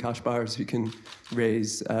 particularly cash buyers who can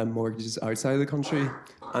raise mortgages outside of the country,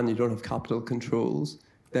 and you don't have capital controls,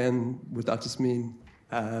 then would that just mean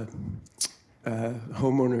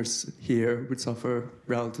homeowners here would suffer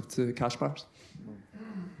relative to cash buyers?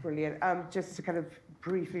 Brilliant. Just to kind of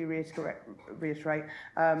briefly reiterate,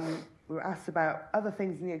 we were asked about other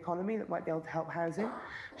things in the economy that might be able to help housing.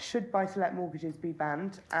 Should buy-to-let mortgages be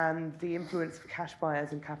banned, and the influence of cash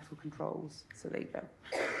buyers and capital controls? So there you go.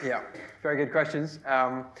 Yeah, very good questions.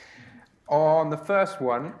 On the first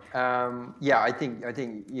one, I think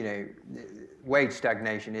wage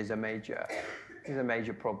stagnation is a major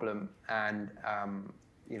problem, and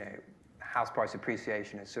house price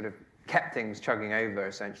appreciation has sort of kept things chugging over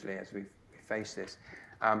essentially as we face this.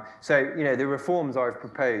 The reforms I've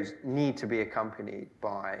proposed need to be accompanied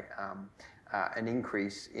by an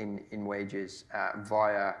increase in wages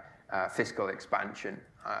via fiscal expansion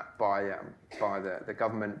by the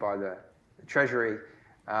government, by the Treasury.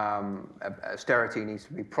 Austerity needs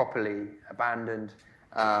to be properly abandoned.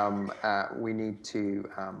 We need to,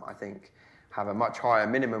 I think, have a much higher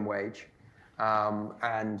minimum wage,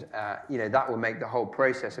 that will make the whole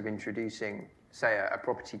process of introducing, say, a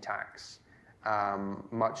property tax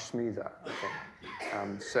much smoother, I think.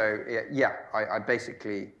 I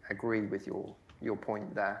basically agree with your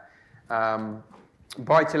point there.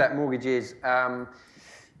 Buy-to-let mortgages,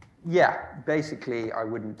 basically I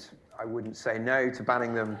wouldn't say no to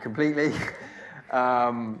banning them completely.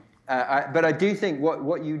 But I do think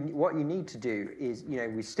what you need to do is,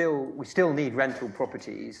 we still need rental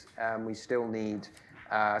properties. We still need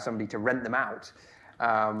somebody to rent them out.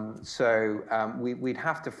 We'd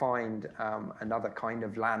have to find another kind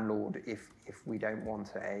of landlord if we don't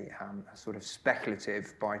want a sort of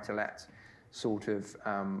speculative buy-to-let sort of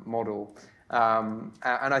model. And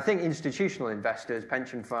I think institutional investors,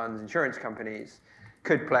 pension funds, insurance companies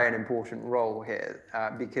could play an important role here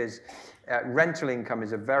because rental income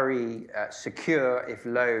is a very secure, if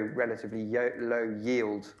relatively low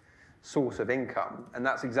yield source of income. And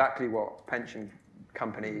that's exactly what pension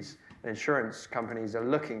companies and insurance companies are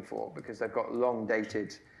looking for because they've got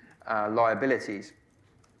long-dated liabilities.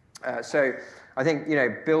 So I think,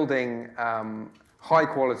 building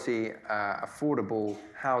high-quality, affordable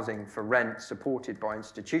housing for rent supported by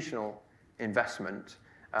institutional investment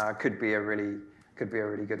could be a really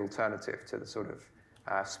good alternative to the sort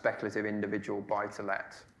of speculative individual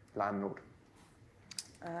buy-to-let landlord.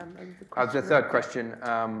 The third question,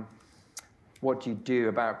 what do you do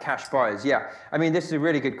about cash buyers? Yeah, I mean, this is a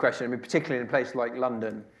really good question. I mean, particularly in a place like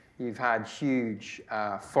London, you've had huge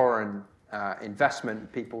foreign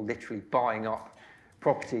investment, people literally buying up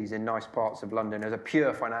properties in nice parts of London as a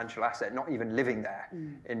pure financial asset, not even living there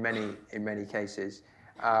in many cases.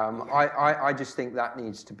 I just think that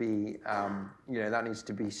needs to be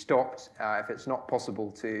stopped. If it's not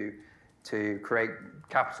possible to create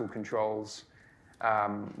capital controls,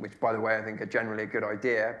 which, by the way, I think are generally a good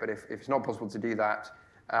idea, but if it's not possible to do that,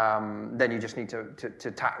 then you just need to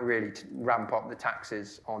really ramp up the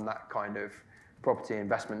taxes on that kind of property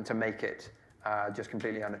investment to make it just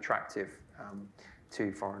completely unattractive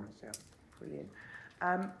to foreigners. Yeah. Brilliant.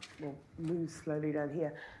 We'll move slowly down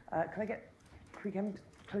here. Can we come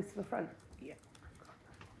close to the front? Yeah.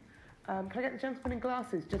 Can I get the gentleman in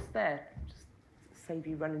glasses just there? Just save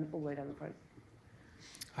you running all the way down the front.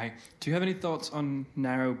 Hi. Do you have any thoughts on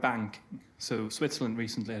narrow banking? So Switzerland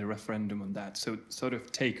recently had a referendum on that. So sort of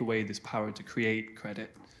take away this power to create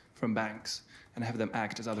credit from banks and have them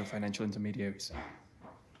act as other financial intermediaries.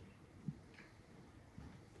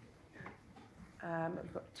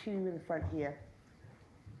 We've got two in the front here.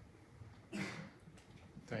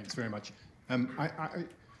 Thanks very much.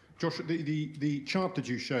 Josh, the chart that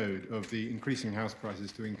you showed of the increasing house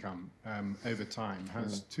prices to income over time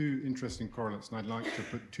has two interesting correlates, and I'd like to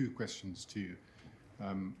put two questions to you.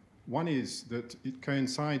 One is that it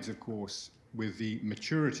coincides, of course, with the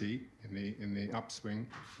maturity in the upswing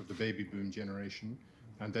of the baby boom generation,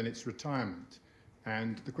 and then its retirement.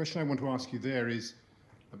 And the question I want to ask you there is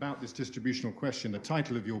about this distributional question. The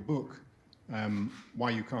title of your book,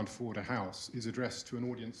 Why You Can't Afford a House, is addressed to an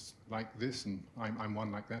audience like this, and I'm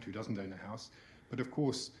one like that who doesn't own a house. But of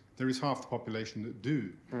course, there is half the population that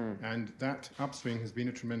do. And that upswing has been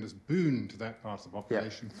a tremendous boon to that part of the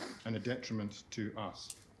population and a detriment to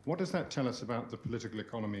us. What does that tell us about the political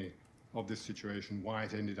economy of this situation, why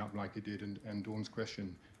it ended up like it did, and Dawn's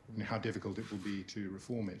question, how difficult it will be to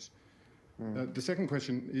reform it? The second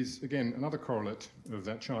question is, again, another correlate of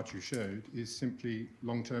that chart you showed is simply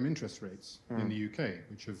long-term interest rates in the UK,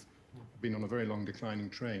 which have been on a very long declining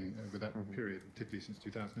train over that period, particularly since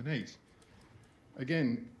 2008.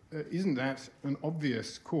 Again, isn't that an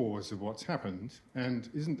obvious cause of what's happened, and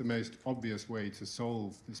isn't the most obvious way to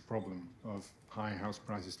solve this problem of high house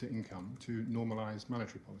prices to income to normalise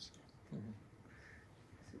monetary policy?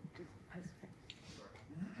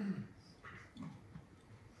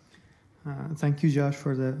 Thank you, Josh,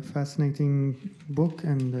 for the fascinating book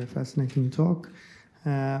and the fascinating talk.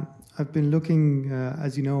 I've been looking,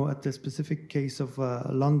 as you know, at the specific case of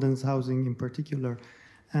London's housing in particular.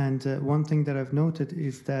 And one thing that I've noted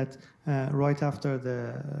is that right after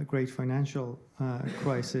the great financial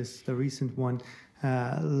crisis, the recent one,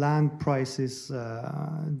 land prices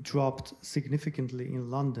dropped significantly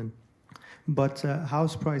in London. But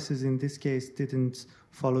house prices in this case didn't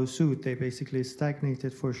follow suit. They basically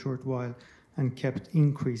stagnated for a short while and kept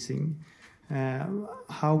increasing.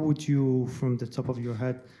 How would you, from the top of your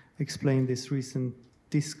head, explain this recent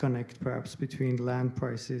disconnect perhaps between land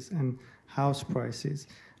prices and house prices?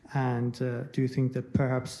 And do you think that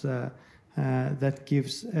perhaps that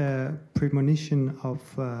gives a premonition of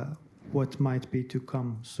what might be to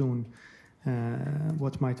come soon,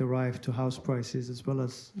 what might arrive to house prices as well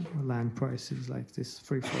as land prices, like this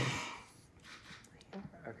free fall?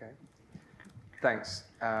 Okay, thanks.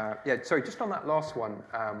 Yeah, sorry, just on that last one,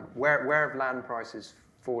 where have land prices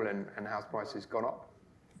fallen and house prices gone up?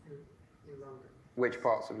 In London. Which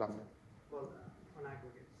parts of London? Well, on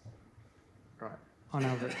aggregate. Right. On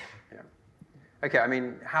average. Yeah. Okay, I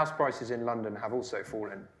mean, house prices in London have also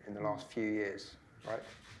fallen in the last few years, right?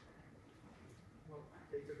 Well,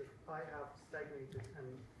 data that I have stagnated and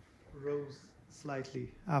rose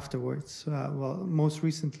slightly afterwards. Well, most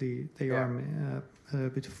recently they are a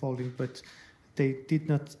bit falling, but they did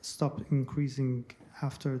not stop increasing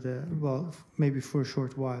after the, well, maybe for a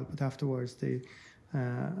short while, but afterwards they,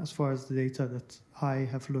 as far as the data that I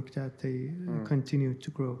have looked at, they continue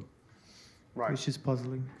to grow. Right. Which is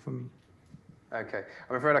puzzling for me. Okay,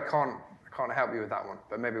 I'm afraid I can't help you with that one,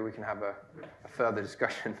 but maybe we can have a further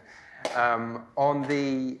discussion. On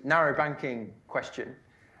the narrow banking question,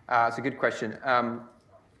 it's a good question. I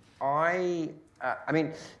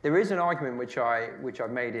mean, there is an argument which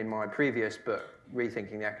I've made in my previous book,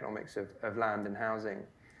 Rethinking the Economics of Land and Housing,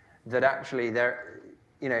 that actually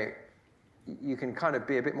you can kind of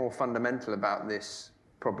be a bit more fundamental about this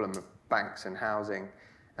problem of banks and housing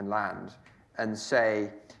and land, and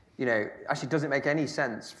say, actually, does it make any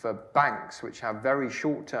sense for banks which have very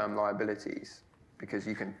short-term liabilities, because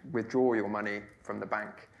you can withdraw your money from the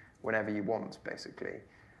bank whenever you want, basically,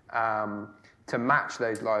 to match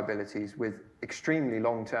those liabilities with extremely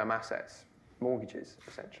long-term assets, mortgages,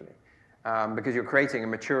 essentially, because you're creating a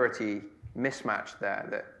maturity mismatch there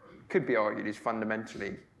that could be argued is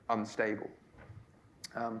fundamentally unstable.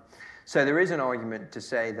 So there is an argument to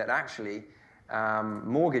say that actually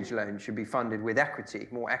mortgage loans should be funded with equity,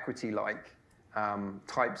 more equity-like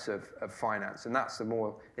types of finance. And that's the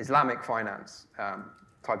more Islamic finance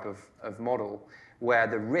type of model, where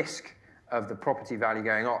the risk of the property value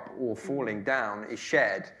going up or falling down is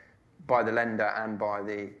shared by the lender and by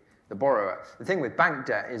the borrower. The thing with bank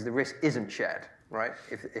debt is the risk isn't shared, right?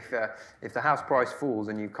 If the house price falls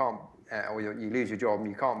and you can't, or you lose your job and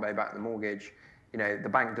you can't pay back the mortgage, the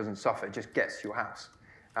bank doesn't suffer, it just gets your house.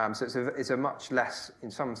 So it's a much less, in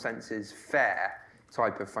some senses, fair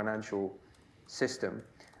type of financial system.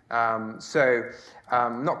 So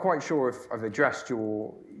I'm not quite sure if I've addressed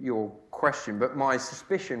your question, but my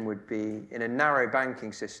suspicion would be in a narrow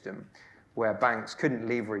banking system where banks couldn't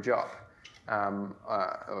leverage up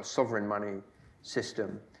a sovereign money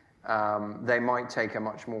system, they might take a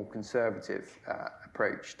much more conservative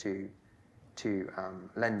approach to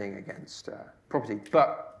lending against property.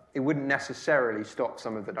 But it wouldn't necessarily stop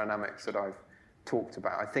some of the dynamics that I've talked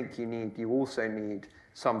about. I think you also need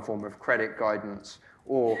some form of credit guidance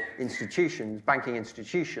or institutions, banking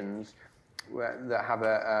institutions, that have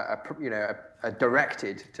a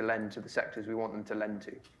directed to lend to the sectors we want them to lend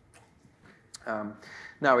to.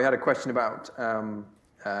 Now, we had a question about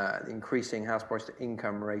the increasing house price to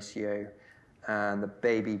income ratio and the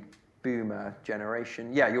baby boomer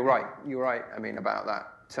generation. Yeah, you're right. You're right. I mean, about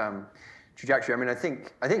that trajectory. I mean, I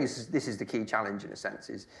think this is the key challenge in a sense.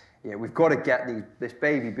 Is we've got to get this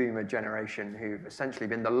baby boomer generation, who've essentially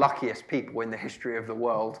been the luckiest people in the history of the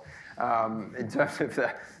world in terms of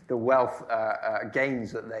the wealth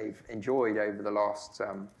gains that they've enjoyed over the last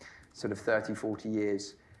sort of 30, 40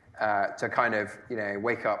 years, to kind of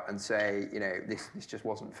wake up and say this just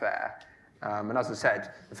wasn't fair. And as I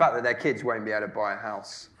said, the fact that their kids won't be able to buy a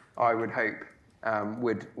house I would hope,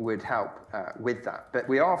 would help with that. But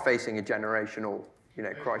we are facing a generational,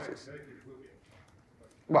 crisis.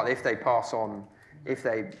 Well, if they pass on, if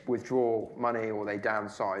they withdraw money or they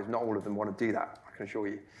downsize, not all of them want to do that, I can assure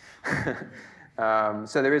you.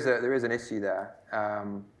 So there is an issue there.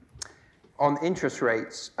 On interest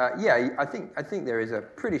rates, I think there is a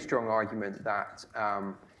pretty strong argument that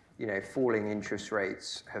falling interest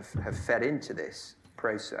rates have fed into this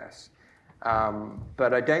process.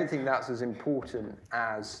 But I don't think that's as important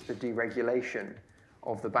as the deregulation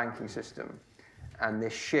of the banking system and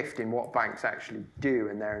this shift in what banks actually do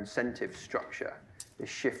and their incentive structure, this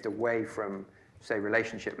shift away from, say,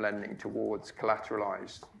 relationship lending towards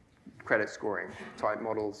collateralized credit scoring type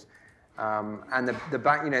models. And the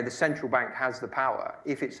bank, the central bank has the power,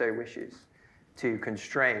 if it so wishes, to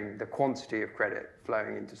constrain the quantity of credit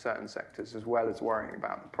flowing into certain sectors, as well as worrying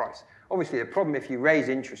about the price. Obviously, the problem if you raise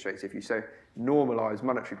interest rates, if you so normalize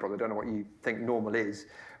monetary policy, I don't know what you think normal is,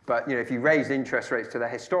 but if you raise interest rates to the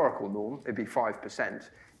historical norm, it'd be 5%.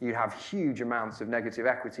 You'd have huge amounts of negative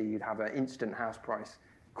equity. You'd have an instant house price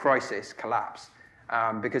crisis, collapse,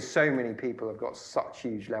 because so many people have got such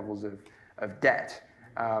huge levels of debt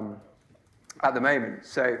at the moment.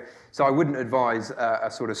 So I wouldn't advise a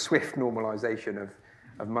sort of swift normalization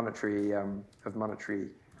of monetary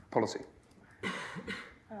policy.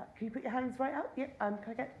 Can you put your hands right up? Yeah. Can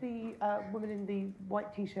I get the woman in the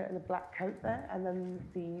white t-shirt and the black coat there, and then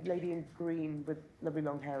the lady in green with lovely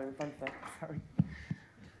long hair in front of her?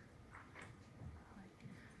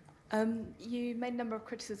 Sorry. You made a number of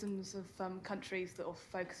criticisms of countries that are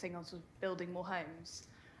focusing on sort of building more homes.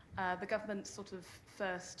 The government's sort of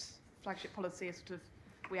first flagship policy is sort of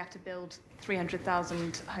we have to build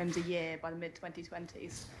 300,000 homes a year by the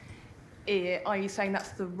mid-2020s. Are you saying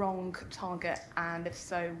that's the wrong target? And if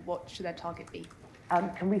so, what should their target be?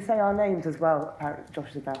 Can we say our names as well, apparently,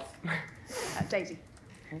 Josh is about? Daisy.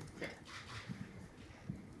 Okay.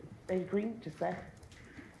 Daisy Green, just there.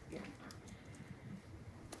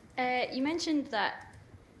 Yeah. You mentioned that,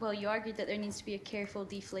 you argued that there needs to be a careful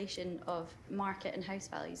deflation of market and house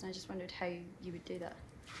values, and I just wondered how you would do that.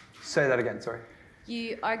 Say that again, sorry.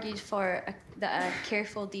 You argued that a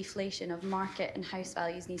careful deflation of market and house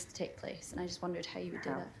values needs to take place, and I just wondered how you would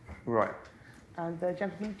do that. Right. And the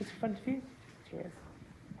gentleman just in front of you. Cheers.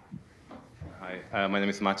 Hi, my name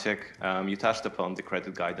is Maciek. You touched upon the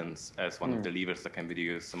credit guidance as one of the levers that can be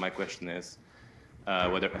used. So my question is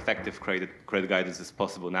whether effective credit guidance is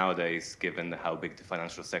possible nowadays, given how big the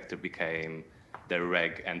financial sector became, the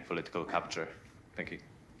reg and political capture. Thank you.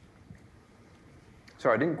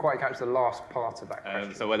 Sorry, I didn't quite catch the last part of that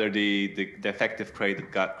question. So whether the effective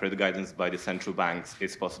credit guidance by the central banks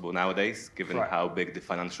is possible nowadays, given how big the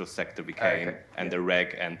financial sector became and the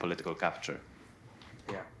reg and political capture.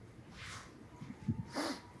 Yeah.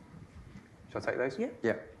 Shall I take those?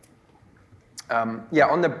 Yeah. Yeah.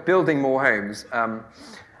 On the building more homes,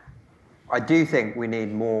 I do think we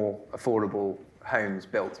need more affordable homes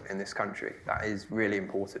built in this country. That is really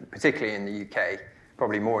important, particularly in the UK.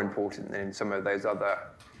 Probably more important than in some of those other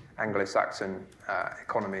Anglo-Saxon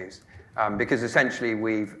economies, because essentially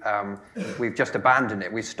we've just abandoned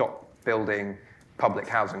it. We've stopped building public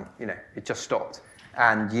housing. It just stopped.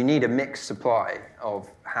 And you need a mixed supply of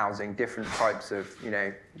housing, different types of.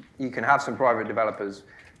 You can have some private developers,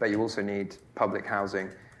 but you also need public housing.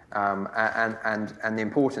 And the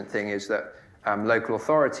important thing is that local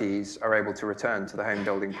authorities are able to return to the home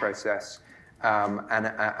building process and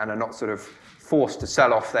are not sort of forced to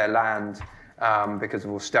sell off their land because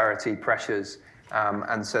of austerity pressures,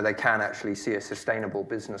 and so they can actually see a sustainable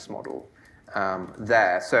business model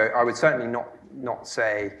there. So I would certainly not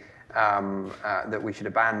say that we should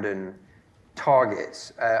abandon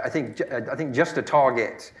targets. I think just a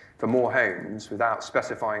target for more homes without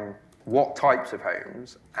specifying what types of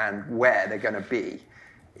homes and where they're going to be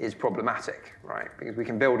is problematic, right? Because we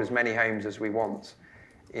can build as many homes as we want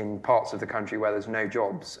in parts of the country where there's no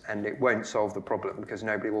jobs, and it won't solve the problem because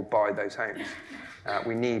nobody will buy those homes.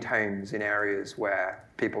 We need homes in areas where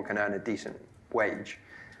people can earn a decent wage.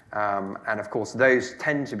 And of course, those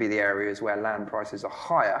tend to be the areas where land prices are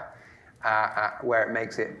higher, where it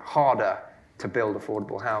makes it harder to build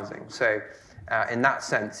affordable housing. So in that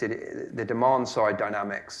sense, the demand side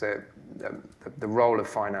dynamics, the role of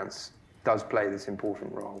finance does play this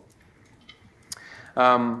important role.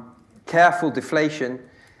 Careful deflation.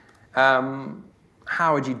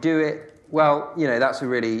 How would you do it? Well, that's a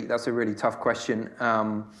really tough question,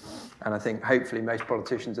 and I think hopefully most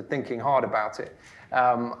politicians are thinking hard about it.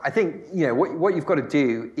 I think what you've got to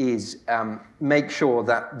do is make sure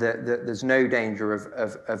that there's no danger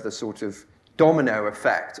of the sort of domino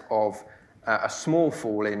effect of a small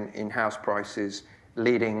fall in house prices,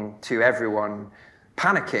 leading to everyone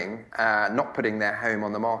panicking, not putting their home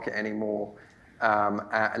on the market anymore,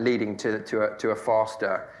 leading to a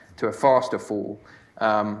faster fall.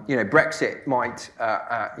 Brexit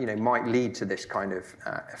might lead to this kind of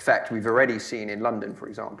effect. We've already seen in London, for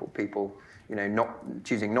example, people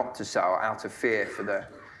choosing not to sell out of fear for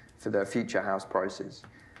the future house prices.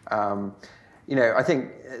 I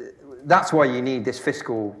think that's why you need this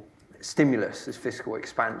fiscal stimulus, this fiscal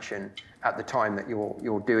expansion at the time that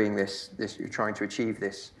you're doing this you're trying to achieve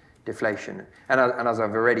this deflation. And as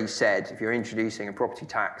I've already said, if you're introducing a property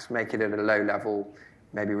tax, make it at a low level,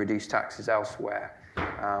 maybe reduce taxes elsewhere.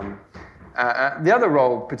 The other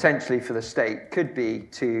role potentially for the state could be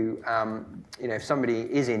to, if somebody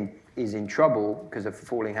is in trouble because of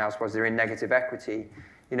falling house prices, they're in negative equity,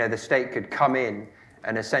 the state could come in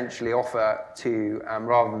and essentially offer to,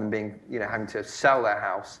 rather than being, having to sell their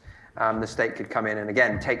house, the state could come in and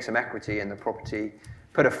again take some equity in the property,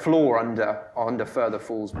 put a floor under further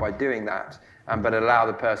falls by doing that, but allow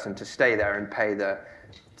the person to stay there and pay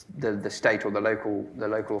the state or the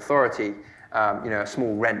local authority, a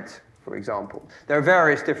small rent, for example. There are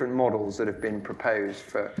various different models that have been proposed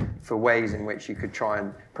for ways in which you could try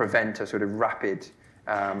and prevent a sort of rapid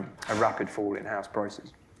fall in house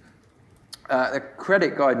prices. The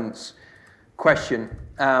credit guidance question,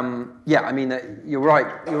 you're right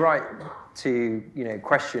to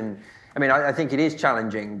question. I think it is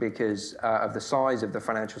challenging because of the size of the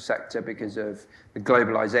financial sector, because of the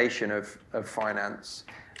globalization of finance.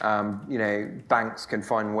 Banks can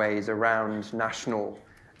find ways around national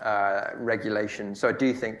regulation. So I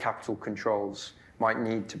do think capital controls might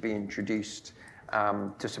need to be introduced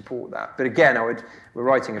to support that. But again, we're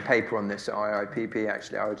writing a paper on this at IIPP,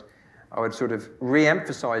 actually. I would sort of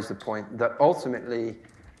re-emphasize the point that ultimately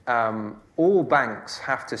all banks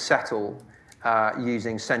have to settle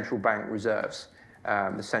using central bank reserves,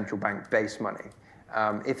 the central bank base money.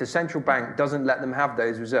 If the central bank doesn't let them have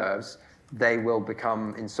those reserves, they will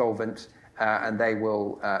become insolvent and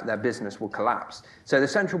their business will collapse. So the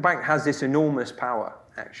central bank has this enormous power,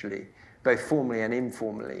 actually, both formally and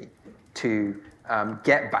informally, to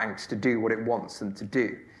get banks to do what it wants them to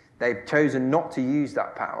do. They've chosen not to use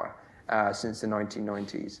that power since the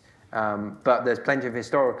 1990s. But there's plenty of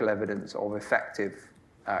historical evidence of effective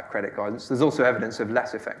credit guidance. There's also evidence of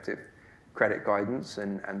less effective credit guidance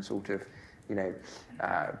and sort of,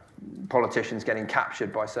 politicians getting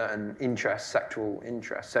captured by certain interests, sectoral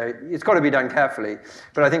interests. So it's got to be done carefully.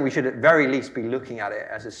 But I think we should at very least be looking at it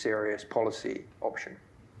as a serious policy option.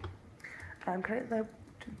 Can I get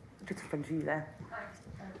just in front of you there?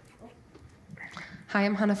 Hi,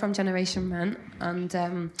 I'm Hannah from Generation Rent, and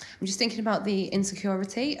I'm just thinking about the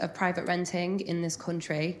insecurity of private renting in this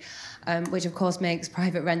country, which of course makes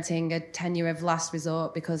private renting a tenure of last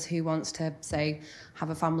resort, because who wants to, say, have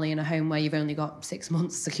a family in a home where you've only got 6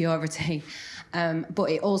 months security? But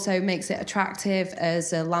it also makes it attractive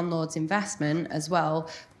as a landlord's investment as well,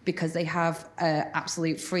 because they have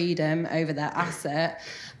absolute freedom over their asset.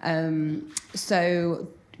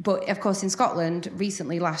 But of course, in Scotland,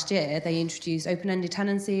 recently last year, they introduced open-ended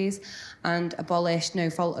tenancies and abolished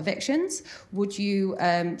no-fault evictions. Would you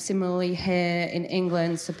similarly here in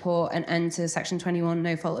England support an end to Section 21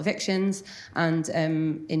 no-fault evictions and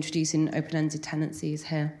introducing open-ended tenancies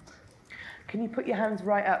here? Can you put your hands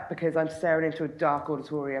right up, because I'm staring into a dark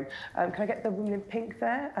auditorium. Can I get the woman in pink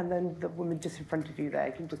there, and then the woman just in front of you there?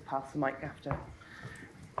 You can just pass the mic after.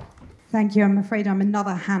 Thank you. I'm afraid I'm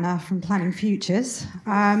another Hannah from Planning Futures.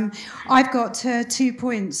 I've got 2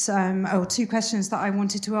 points, or 2 questions that I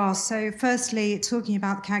wanted to ask. So firstly, talking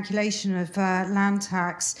about the calculation of land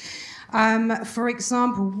tax, for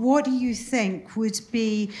example, what do you think would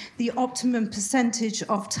be the optimum percentage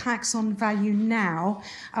of tax on value now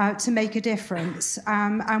to make a difference?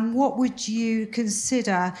 And what would you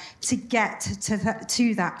consider to get to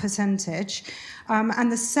that percentage?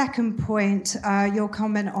 And the second point, your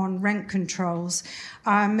comment on rent controls.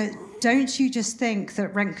 Don't you just think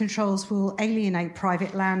that rent controls will alienate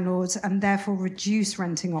private landlords and therefore reduce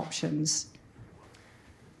renting options?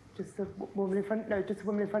 Just the woman in front. No, just the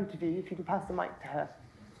woman in front of you. If you can pass the mic to her.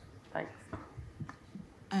 Thanks.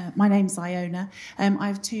 My name's Iona. I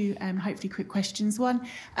have 2 hopefully quick questions. One,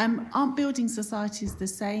 aren't building societies the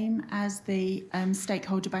same as the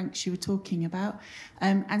stakeholder banks you were talking about?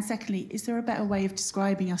 And secondly, is there a better way of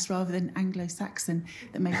describing us rather than Anglo-Saxon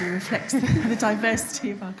that maybe reflects the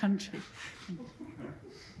diversity of our country?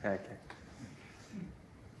 Okay.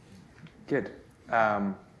 Good.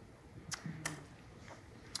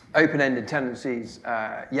 Open-ended tenancies,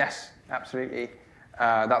 yes, absolutely.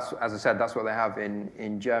 That's, as I said, that's what they have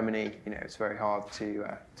in Germany. It's very hard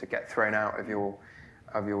to get thrown out of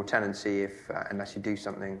your tenancy unless you do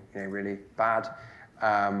something really bad.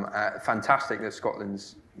 Fantastic that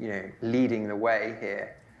Scotland's leading the way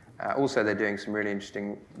here. Also, they're doing some really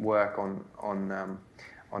interesting work on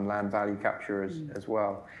land value capture as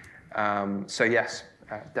well. So yes,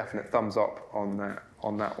 definite thumbs up on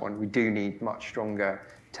that one. We do need much stronger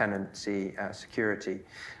tenancy security.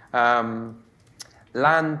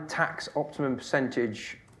 Land tax optimum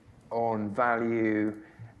percentage on value,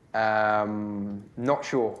 not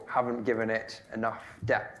sure. Haven't given it enough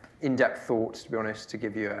in-depth thought, to be honest, to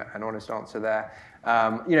give you an honest answer there.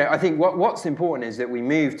 I think what's important is that we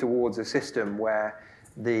move towards a system where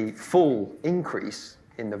the full increase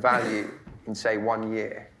in the value in, say, 1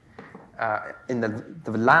 year, in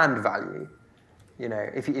the land value,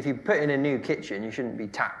 if you put in a new kitchen, you shouldn't be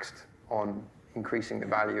taxed on increasing the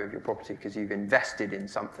value of your property because you've invested in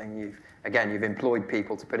something. You've employed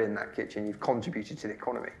people to put in that kitchen. You've contributed to the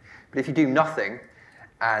economy. But if you do nothing,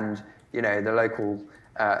 and the local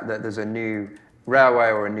there's a new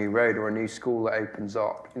railway or a new road or a new school that opens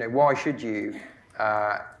up, why should you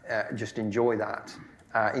just enjoy that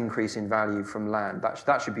increase in value from land?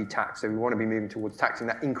 That should be taxed. So we want to be moving towards taxing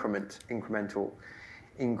that incremental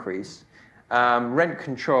increase. Rent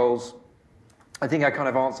controls. I think I kind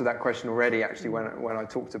of answered that question already, actually, when I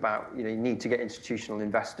talked about you need to get institutional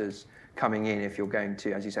investors coming in if you're going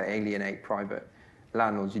to, as you say, alienate private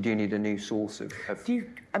landlords. You do need a new source of. Do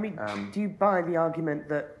you buy the argument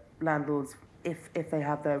that landlords, if they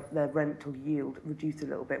have their rental yield reduced a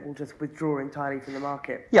little bit, will just withdraw entirely from the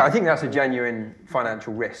market? Yeah, I think that's a genuine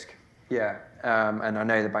financial risk. Yeah, and I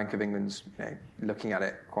know the Bank of England's looking at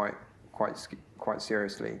it quite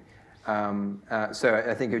seriously. So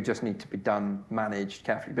I think it would just need to be done, managed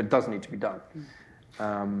carefully, but it does need to be done.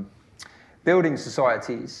 Building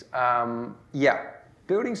societies,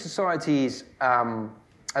 building societies,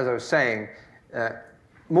 as I was saying,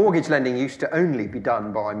 mortgage lending used to only be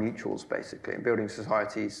done by mutuals, basically, and building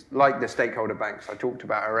societies, like the stakeholder banks I talked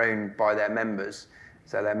about, are owned by their members.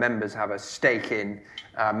 So their members have a stake in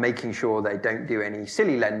making sure they don't do any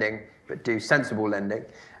silly lending, but do sensible lending.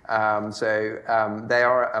 So they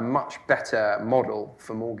are a much better model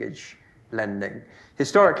for mortgage lending.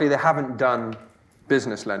 Historically, they haven't done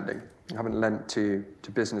business lending, haven't lent to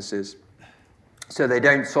businesses. So they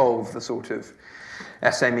don't solve the sort of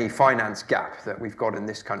SME finance gap that we've got in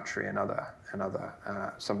this country and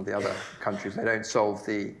some of the other countries. They don't solve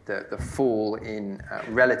the fall in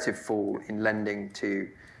relative fall in lending to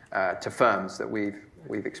firms that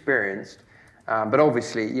we've experienced. But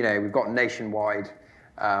obviously, we've got nationwide.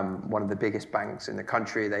 One of the biggest banks in the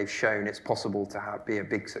country. They've shown it's possible to be a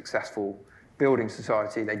big, successful building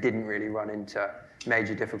society. They didn't really run into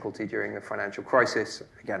major difficulty during the financial crisis.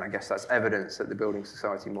 Again, I guess that's evidence that the building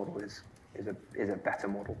society model is a better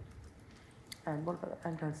model. And what about the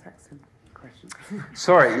Anglo-Saxon question?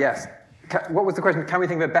 Sorry, yes. What was the question? Can we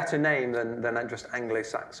think of a better name than just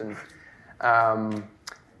Anglo-Saxon?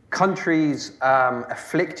 Countries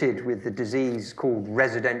afflicted with the disease called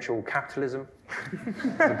residential capitalism.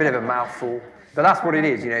 It's a bit of a mouthful, but that's what it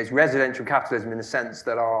is. It's residential capitalism in the sense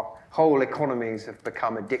that our whole economies have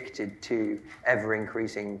become addicted to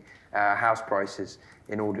ever-increasing house prices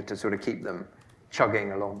in order to sort of keep them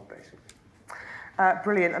chugging along, basically.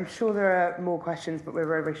 Brilliant. I'm sure there are more questions, but we're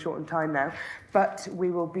very, very short on time now. But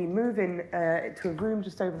we will be moving to a room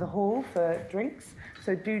just over the hall for drinks.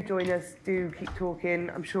 So do join us, do keep talking.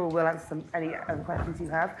 I'm sure we'll answer any other questions you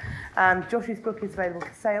have. And Josh's book is available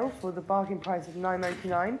for sale for the bargain price of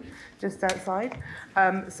 £9.99, just outside.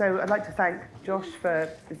 So I'd like to thank Josh for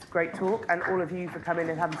this great talk and all of you for coming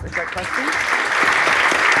and having such great questions.